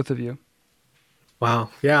attractive to both of you? Wow.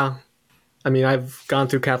 Yeah. I mean, I've gone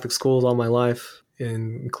through Catholic schools all my life,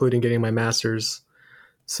 including getting my master's.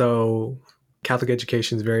 So Catholic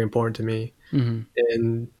education is very important to me. Mm-hmm.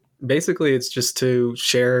 And basically, it's just to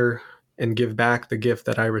share and give back the gift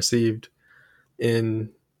that I received in,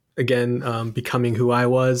 again, becoming who I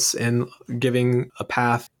was and giving a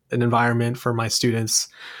path, an environment for my students.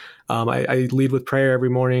 I lead with prayer every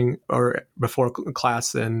morning or before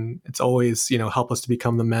class, and it's always, help us to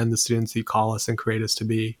become the men, the students you call us and create us to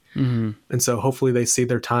be. Mm-hmm. And so hopefully they see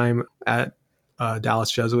their time at Dallas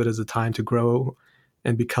Jesuit as a time to grow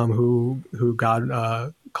and become who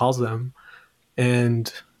God calls them.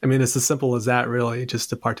 And I mean, it's as simple as that, really, just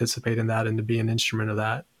to participate in that and to be an instrument of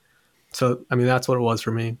that. So, I mean, that's what it was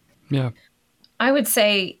for me. Yeah. I would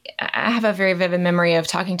say I have a very vivid memory of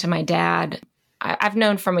talking to my dad. I've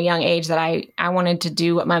known from a young age that I wanted to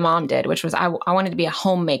do what my mom did, which was I wanted to be a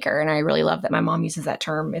homemaker. And I really love that my mom uses that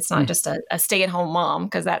term. It's not just a stay-at-home mom,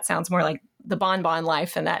 because that sounds more like the bonbon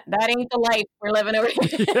life, and that ain't the life we're living over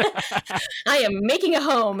here. Yeah. I am making a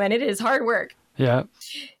home, and it is hard work. Yeah.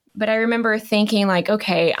 But I remember thinking like,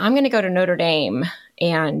 okay, I'm going to go to Notre Dame,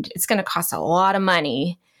 and it's going to cost a lot of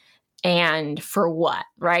money. And for what,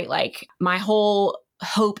 right? Like, my whole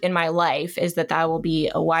hope in my life is that I will be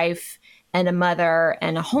a wife and a mother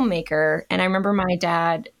and a homemaker. And I remember my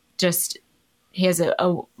dad he has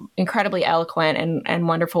a incredibly eloquent and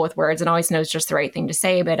wonderful with words, and always knows just the right thing to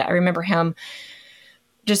say. But I remember him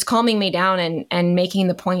just calming me down and making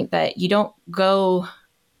the point that you don't go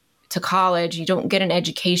to college, you don't get an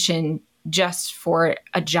education just for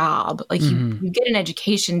a job. Like you get an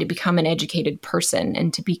education to become an educated person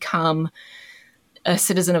and to become a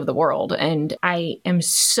citizen of the world. And I am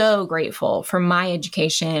so grateful for my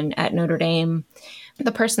education at Notre Dame,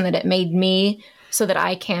 the person that it made me, so that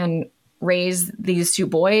I can raise these 2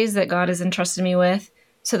 boys that God has entrusted me with,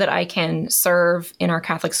 so that I can serve in our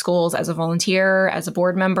Catholic schools as a volunteer, as a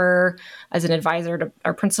board member, as an advisor to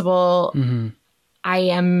our principal. Mm-hmm. I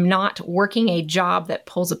am not working a job that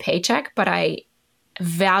pulls a paycheck, but I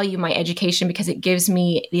value my education because it gives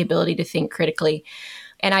me the ability to think critically.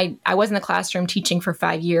 And I was in the classroom teaching for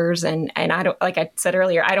 5 years. And I don't, like I said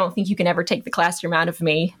earlier, I don't think you can ever take the classroom out of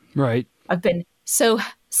me. Right. I've been so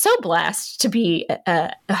blessed to be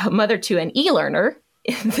a mother to an e-learner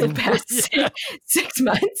in the past 6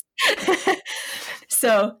 months.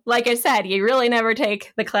 So like I said, you really never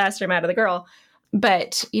take the classroom out of the girl.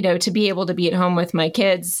 But, to be able to be at home with my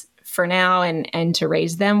kids for now and to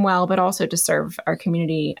raise them well, but also to serve our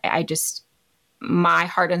community, my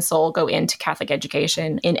heart and soul go into Catholic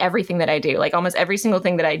education in everything that I do. Like almost every single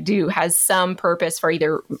thing that I do has some purpose for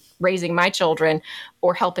either raising my children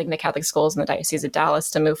or helping the Catholic schools in the Diocese of Dallas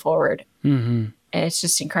to move forward. Mm-hmm. And it's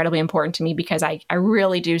just incredibly important to me because I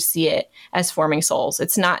really do see it as forming souls.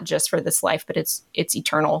 It's not just for this life, but it's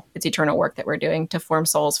eternal. It's eternal work that we're doing to form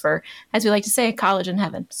souls for, as we like to say, college in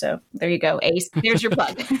heaven. So there you go, Ace. There's your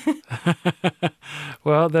plug.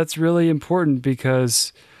 Well, that's really important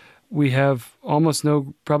because we have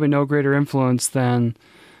probably no greater influence than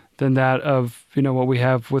that of, what we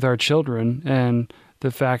have with our children, and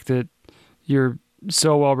the fact that you're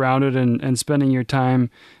so well-rounded and spending your time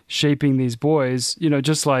shaping these boys,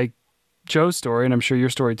 just like Joe's story, and I'm sure your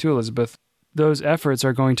story too, Elizabeth, those efforts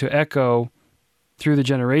are going to echo through the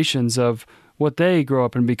generations of what they grow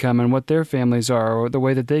up and become and what their families are, or the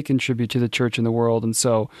way that they contribute to the church and the world. And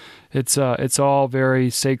so it's all very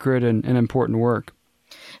sacred and important work.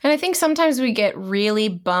 And I think sometimes we get really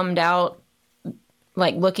bummed out,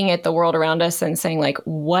 like looking at the world around us and saying, like,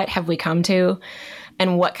 what have we come to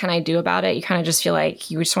and what can I do about it? You kind of just feel like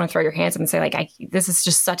you just want to throw your hands up and say, like, this is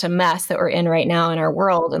just such a mess that we're in right now in our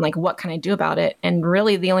world. And like, what can I do about it? And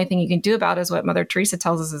really the only thing you can do about it is what Mother Teresa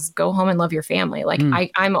tells us is go home and love your family. Like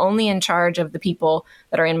I'm only in charge of the people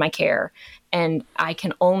that are in my care, and I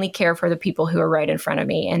can only care for the people who are right in front of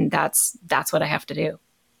me. And that's what I have to do.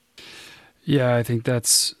 Yeah, I think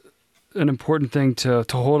that's an important thing to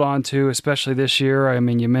hold on to, especially this year. I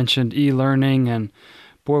mean, you mentioned e-learning, and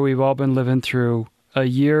boy, we've all been living through a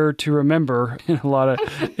year to remember in a lot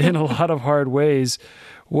of hard ways.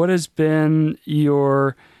 What has been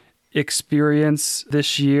your experience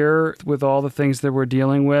this year with all the things that we're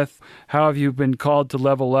dealing with? How have you been called to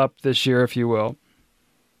level up this year, if you will?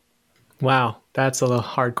 Wow, that's a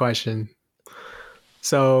hard question.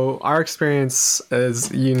 So our experience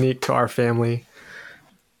is unique to our family.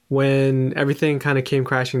 When everything kind of came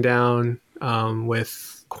crashing down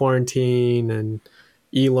with quarantine and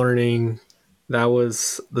e-learning, that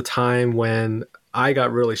was the time when I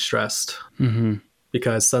got really stressed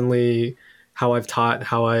because suddenly how I've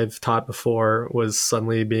taught before was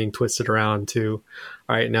suddenly being twisted around to,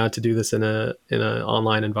 all right, now to do this in an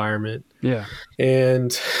online environment. Yeah.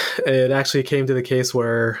 And it actually came to the case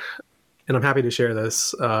where, and I'm happy to share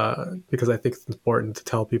this because I think it's important to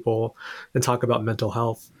tell people and talk about mental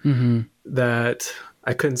health, that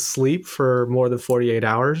I couldn't sleep for more than 48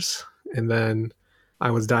 hours. And then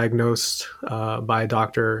I was diagnosed by a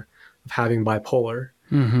doctor of having bipolar.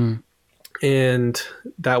 And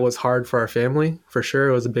that was hard for our family, for sure.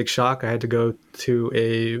 It was a big shock. I had to go to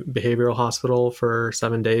a behavioral hospital for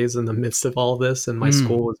 7 days in the midst of all of this. And my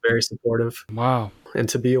school was very supportive. Wow. And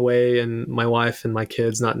to be away and my wife and my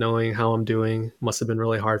kids not knowing how I'm doing must have been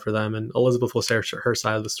really hard for them. And Elizabeth will share her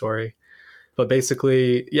side of the story. But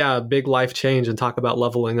basically, yeah, big life change, and talk about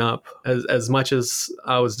leveling up. As much as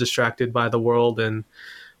I was distracted by the world and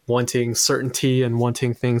wanting certainty and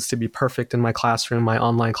wanting things to be perfect in my classroom, my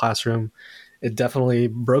online classroom, it definitely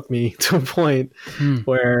broke me to a point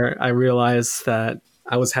where I realized that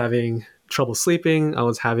I was having trouble sleeping. I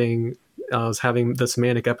was having this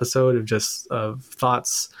manic episode of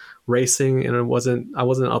thoughts racing, and I wasn't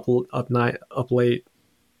up late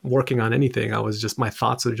working on anything. My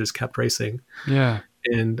thoughts just kept racing. Yeah.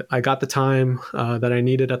 And I got the time that I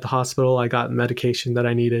needed at the hospital. I got medication that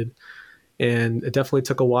I needed. And it definitely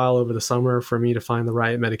took a while over the summer for me to find the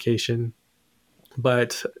right medication.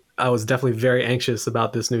 But I was definitely very anxious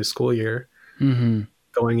about this new school year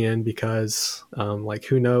going in because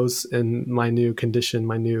who knows in my new condition,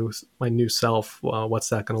 my new self, what's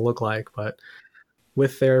that going to look like? But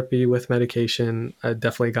with therapy, with medication, I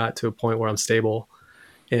definitely got to a point where I'm stable.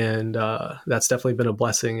 And that's definitely been a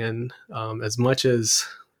blessing. And as much as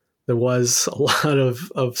there was a lot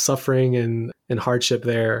of suffering and hardship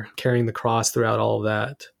there, carrying the cross throughout all of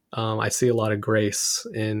that, I see a lot of grace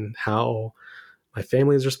in how my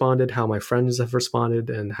family has responded, how my friends have responded,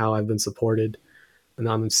 and how I've been supported. And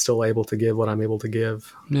I'm still able to give what I'm able to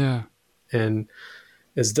give. Yeah. And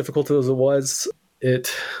as difficult as it was,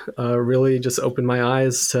 it really just opened my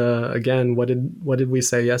eyes to, again, what did we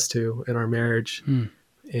say yes to in our marriage?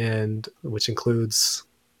 And which includes,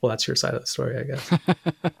 well, that's your side of the story, I guess.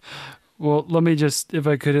 Well, let me just, if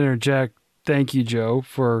I could interject, thank you, Joe,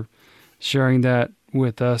 for sharing that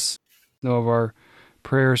with us. Know of our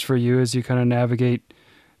prayers for you as you kind of navigate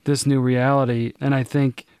this new reality. And I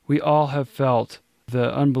think we all have felt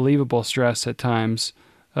the unbelievable stress at times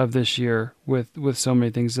of this year with so many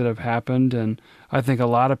things that have happened. And I think a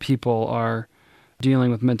lot of people are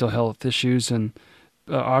dealing with mental health issues. And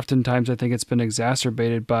oftentimes I think it's been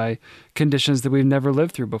exacerbated by conditions that we've never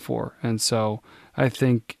lived through before. And so I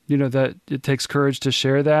think, that it takes courage to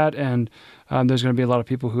share that. And there's going to be a lot of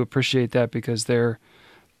people who appreciate that because they're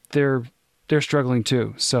struggling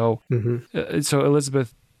too. So, so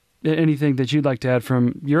Elizabeth, anything that you'd like to add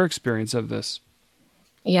from your experience of this?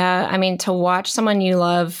 Yeah. I mean, to watch someone you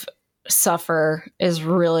love suffer is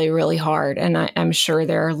really, really hard. And I'm sure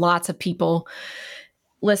there are lots of people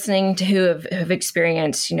listening to who have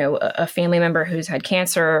experienced, a family member who's had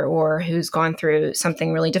cancer or who's gone through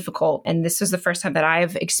something really difficult. And this was the first time that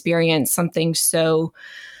I've experienced something so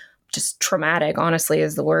just traumatic, honestly,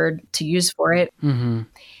 is the word to use for it. Mm-hmm.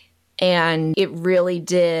 And it really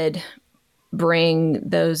did bring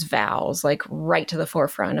those vows like right to the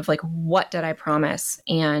forefront of like, what did I promise?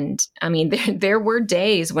 And I mean, there were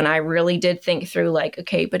days when I really did think through like,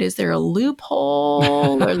 okay, but is there a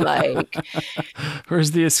loophole or like,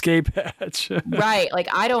 where's the escape hatch? Right. Like,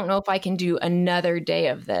 I don't know if I can do another day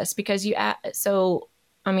of this because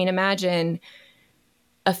imagine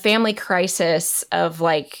a family crisis of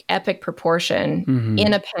like epic proportion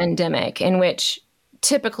in a pandemic in which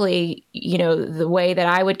typically, the way that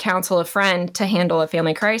I would counsel a friend to handle a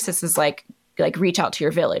family crisis is like reach out to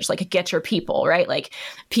your village, like get your people, right? Like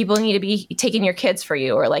people need to be taking your kids for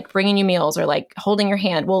you or like bringing you meals or like holding your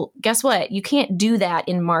hand. Well, guess what? You can't do that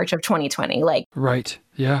in March of 2020. Like, right.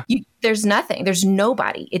 Yeah. There's nothing, there's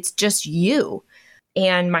nobody. It's just you.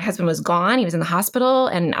 And my husband was gone. He was in the hospital.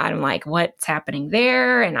 And I'm like, what's happening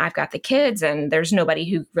there? And I've got the kids and there's nobody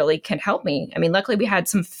who really can help me. I mean, luckily we had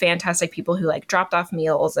some fantastic people who like dropped off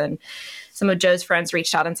meals, and some of Joe's friends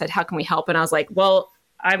reached out and said, how can we help? And I was like, well,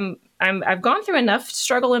 I've gone through enough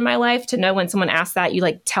struggle in my life to know when someone asks that, you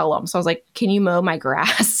like tell them. So I was like, can you mow my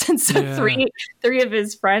grass? And so three of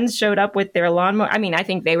his friends showed up with their lawnmower. I mean, I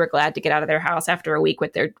think they were glad to get out of their house after a week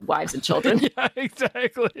with their wives and children. Yeah,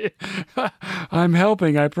 exactly. I'm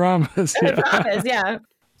helping, I promise. I promise, yeah.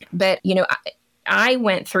 But, I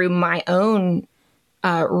went through my own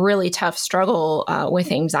really tough struggle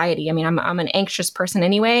with anxiety. I mean, I'm an anxious person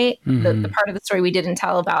anyway. The part of the story we didn't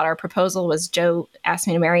tell about our proposal was Joe asked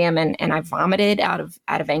me to marry him, and I vomited out of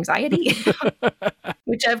anxiety,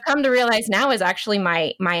 which I've come to realize now is actually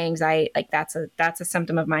my anxiety. Like that's a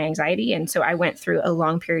symptom of my anxiety. And so I went through a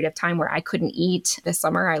long period of time where I couldn't eat this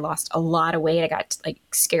summer. I lost a lot of weight. I got like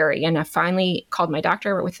scary, and I finally called my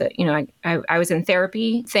doctor with it. I was in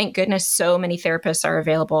therapy. Thank goodness so many therapists are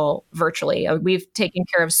available virtually. We've taken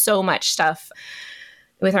care of so much stuff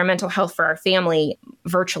with our mental health for our family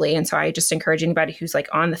virtually. And so I just encourage anybody who's like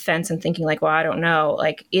on the fence and thinking like, well, I don't know,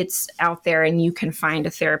 like it's out there and you can find a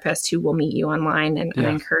therapist who will meet you online. And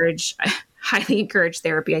I highly encourage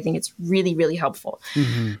therapy. I think it's really, really helpful.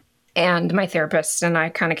 And my therapist and I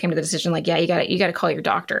kind of came to the decision like, yeah, you got to call your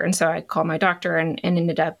doctor. And so I called my doctor and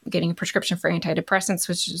ended up getting a prescription for antidepressants,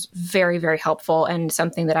 which is very, very helpful and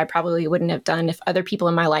something that I probably wouldn't have done if other people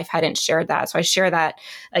in my life hadn't shared that. So I share that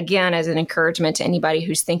again as an encouragement to anybody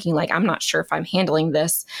who's thinking like, I'm not sure if I'm handling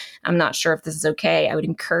this. I'm not sure if this is okay. I would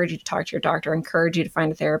encourage you to talk to your doctor, encourage you to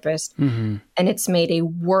find a therapist. And it's made a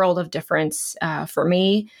world of difference for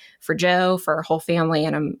me, for Joe, for our whole family.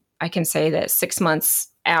 And I can say that 6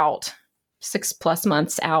 plus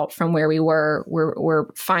months out from where we were, we're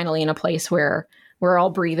finally in a place where we're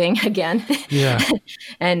all breathing again. Yeah.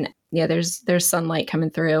 And yeah, there's sunlight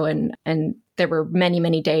coming through, and there were many,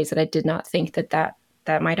 many days that I did not think that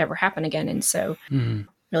might ever happen again. And so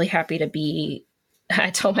really happy to be,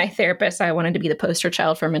 I told my therapist I wanted to be the poster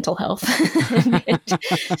child for mental health.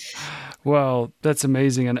 Well, that's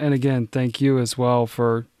amazing. And again, thank you as well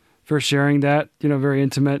for sharing that, very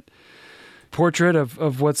intimate portrait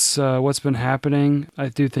of what's been happening. I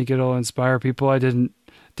do think it'll inspire people. I didn't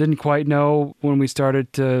quite know when we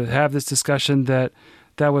started to have this discussion that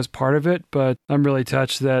was part of it, but I'm really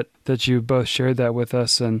touched that you both shared that with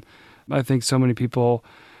us. And I think so many people,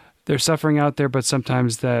 they're suffering out there, but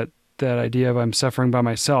sometimes that idea of I'm suffering by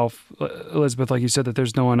myself, Elizabeth, like you said, that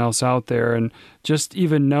there's no one else out there. And just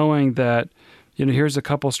even knowing that, here's a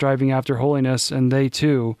couple striving after holiness, and they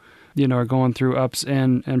too, are going through ups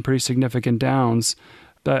and pretty significant downs.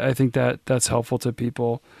 I think that's helpful to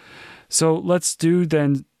people. So let's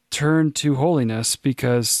turn to holiness,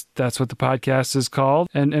 because that's what the podcast is called.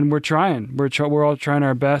 And we're trying. We're all trying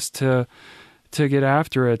our best to get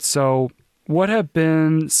after it. So what have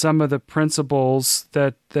been some of the principles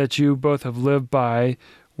that you both have lived by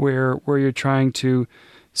where you're trying to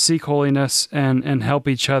seek holiness and help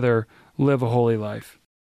each other live a holy life?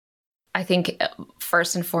 I think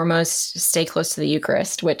first and foremost, stay close to the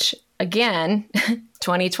Eucharist, which again,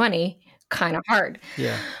 2020, kind of hard.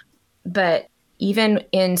 Yeah. But, even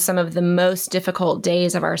in some of the most difficult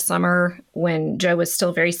days of our summer, when Joe was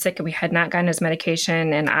still very sick and we had not gotten his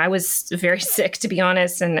medication, and I was very sick, to be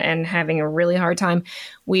honest, and having a really hard time,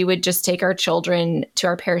 we would just take our children to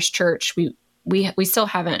our parish church. We still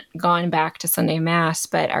haven't gone back to Sunday Mass,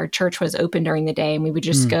 but our church was open during the day, and we would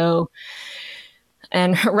just go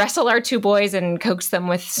and wrestle our two boys and coax them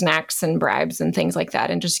with snacks and bribes and things like that,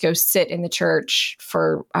 and just go sit in the church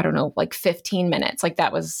for, I don't know, like 15 minutes. Like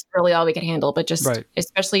that was really all we could handle. But just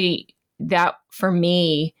especially that, for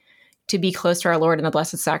me, to be close to our Lord in the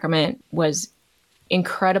Blessed Sacrament was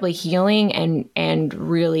incredibly healing and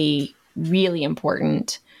really, really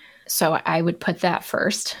important. So I would put that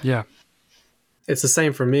first. Yeah. It's the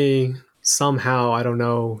same for me. Somehow, I don't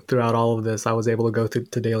know, throughout all of this, I was able to go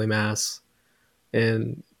to daily Mass.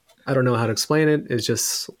 And I don't know how to explain it. It's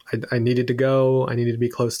just, I needed to go. I needed to be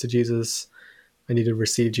close to Jesus. I needed to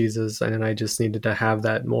receive Jesus. And I just needed to have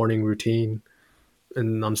that morning routine.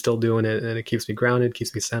 And I'm still doing it. And it keeps me grounded,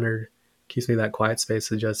 keeps me centered, keeps me that quiet space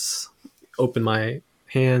to just open my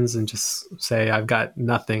hands and just say, I've got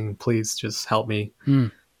nothing. Please just help me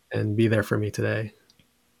and be there for me today.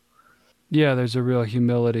 Yeah, there's a real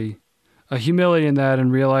humility in that,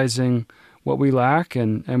 and realizing what we lack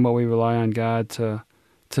and what we rely on God to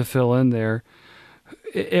fill in there.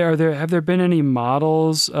 Have there been any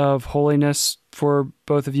models of holiness for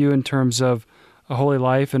both of you in terms of a holy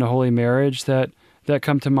life and a holy marriage that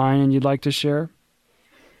come to mind and you'd like to share?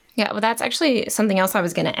 Yeah, well, that's actually something else I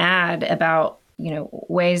was going to add about,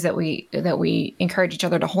 ways that we encourage each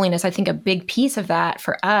other to holiness. I think a big piece of that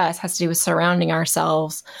for us has to do with surrounding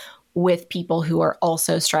ourselves with people who are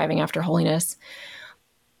also striving after holiness.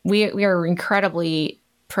 We are incredibly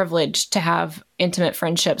privileged to have intimate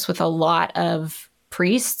friendships with a lot of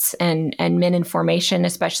priests and men in formation,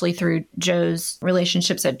 especially through Joe's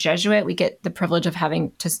relationships at Jesuit. We get the privilege of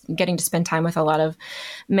getting to spend time with a lot of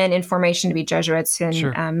men in formation to be Jesuits. And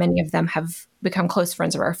Sure. Many of them have become close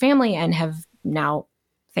friends of our family and have now,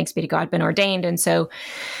 thanks be to God, been ordained. And so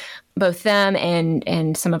both them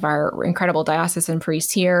and some of our incredible diocesan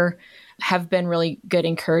priests here have been really good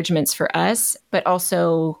encouragements for us, but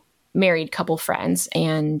also married couple friends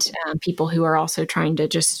and people who are also trying to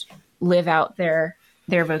just live out their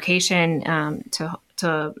vocation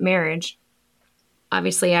to marriage.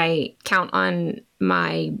 Obviously, I count on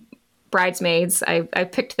my bridesmaids. I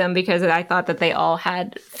picked them because I thought that they all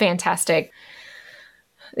had fantastic,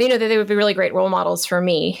 that they would be really great role models for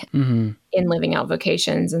me in living out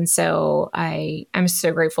vocations. And so I'm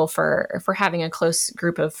so grateful for having a close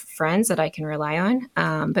group of friends that I can rely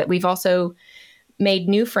on. But we've also made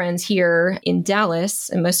new friends here in Dallas,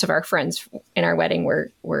 and most of our friends in our wedding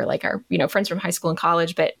were like our, friends from high school and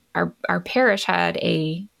college, but our parish had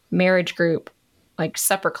a marriage group, like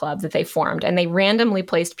supper club that they formed, and they randomly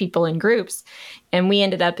placed people in groups. And we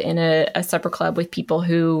ended up in a supper club with people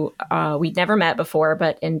who we'd never met before,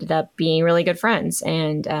 but ended up being really good friends,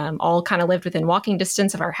 and all kind of lived within walking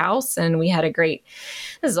distance of our house. And we had this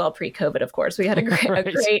is all pre-COVID, of course. We had a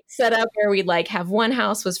great setup where we'd have one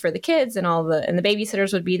house was for the kids, and the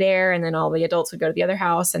babysitters would be there, and then all the adults would go to the other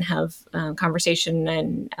house and have conversation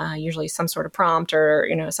and usually some sort of prompt or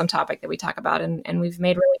some topic that we talk about. And we've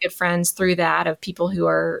made really good friends through that, of people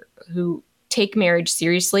who take marriage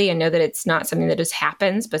seriously and know that it's not something that just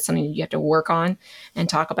happens, but something you have to work on and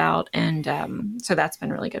talk about. And so that's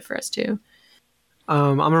been really good for us too.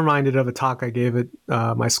 I'm reminded of a talk I gave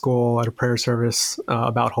at my school at a prayer service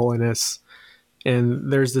about holiness.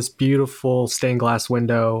 And there's this beautiful stained glass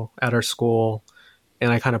window at our school.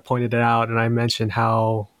 And I kind of pointed it out, and I mentioned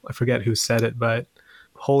how, I forget who said it, but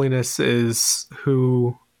holiness is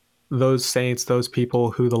who those saints, those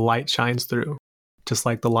people who the light shines through. Just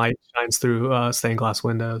like the light shines through stained glass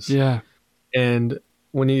windows. Yeah. And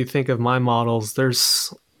when you think of my models,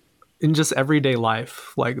 there's in just everyday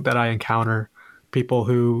life that I encounter people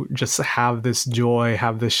who just have this joy,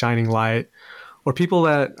 have this shining light, or people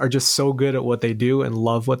that are just so good at what they do and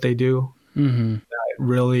love what they do. Mm-hmm. That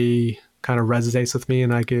really kind of resonates with me.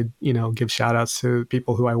 And I could, give shout outs to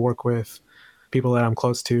people who I work with, people that I'm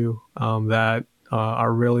close to that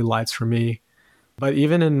are really lights for me. But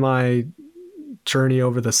even in my journey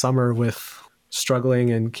over the summer with struggling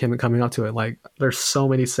and coming up to it, there's so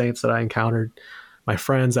many saints that I encountered, my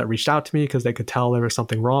friends that reached out to me because they could tell there was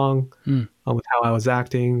something wrong with how I was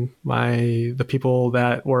acting, the people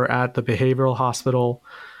that were at the behavioral hospital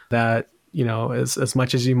that, as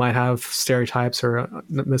much as you might have stereotypes or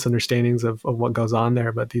misunderstandings of what goes on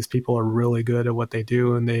there, but these people are really good at what they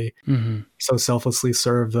do, and they so selflessly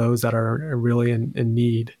serve those that are really in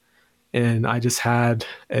need. And I just had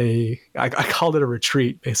I called it a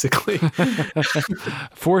retreat, basically.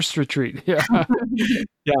 Forced retreat. Yeah.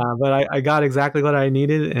 Yeah, but I got exactly what I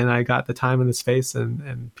needed, and I got the time and the space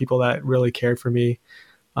and people that really cared for me.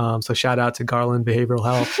 So shout out to Garland Behavioral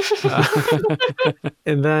Health.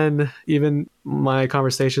 And then even my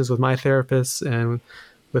conversations with my therapist and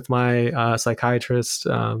with my psychiatrist,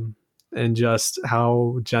 and just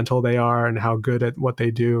how gentle they are and how good at what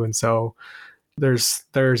they do. And so there's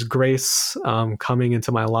grace coming into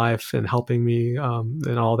my life and helping me,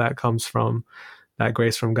 and all that comes from that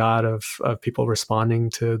grace from God of people responding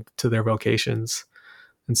to their vocations.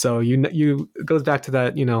 And so it goes back to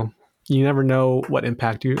that, you never know what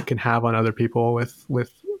impact you can have on other people with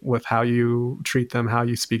how you treat them, how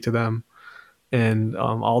you speak to them, and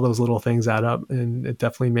all those little things add up. And it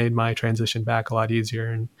definitely made my transition back a lot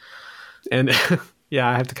easier. And yeah,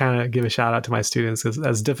 I have to kind of give a shout out to my students, because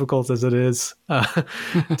as difficult as it is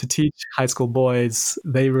to teach high school boys,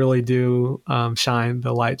 they really do shine.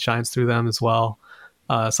 The light shines through them as well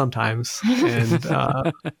sometimes,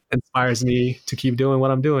 and inspires me to keep doing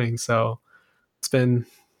what I'm doing. So it's been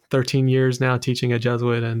 13 years now teaching at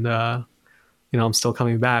Jesuit, and I'm still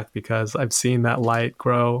coming back because I've seen that light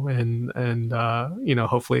grow, and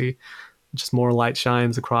hopefully just more light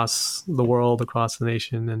shines across the world, across the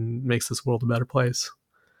nation, and makes this world a better place.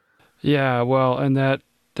 Yeah, well, and that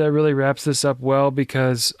really wraps this up well,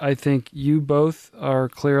 because I think you both are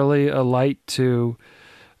clearly a light to,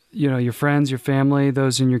 your friends, your family,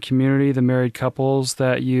 those in your community, the married couples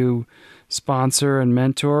that you sponsor and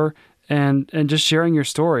mentor, and just sharing your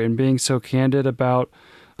story and being so candid about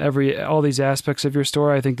all these aspects of your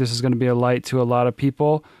story. I think this is going to be a light to a lot of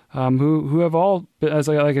people who have all, as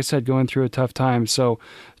like I said, going through a tough time. So,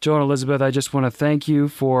 Joel and Elizabeth, I just want to thank you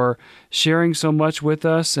for sharing so much with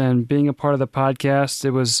us and being a part of the podcast.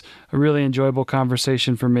 It was a really enjoyable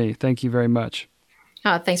conversation for me. Thank you very much.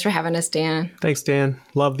 Oh, thanks for having us, Dan. Thanks, Dan.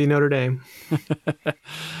 Love the Notre Dame.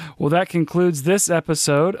 Well, that concludes this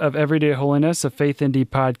episode of Everyday Holiness, a Faith ND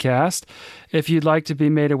podcast. If you'd like to be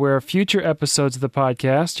made aware of future episodes of the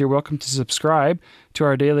podcast, you're welcome to subscribe to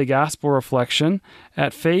our daily gospel reflection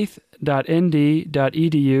at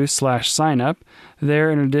faith.nd.edu/signup.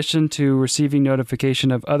 There, in addition to receiving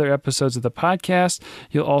notification of other episodes of the podcast,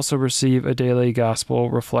 you'll also receive a daily gospel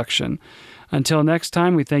reflection. Until next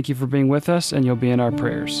time, we thank you for being with us, and you'll be in our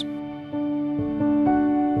prayers.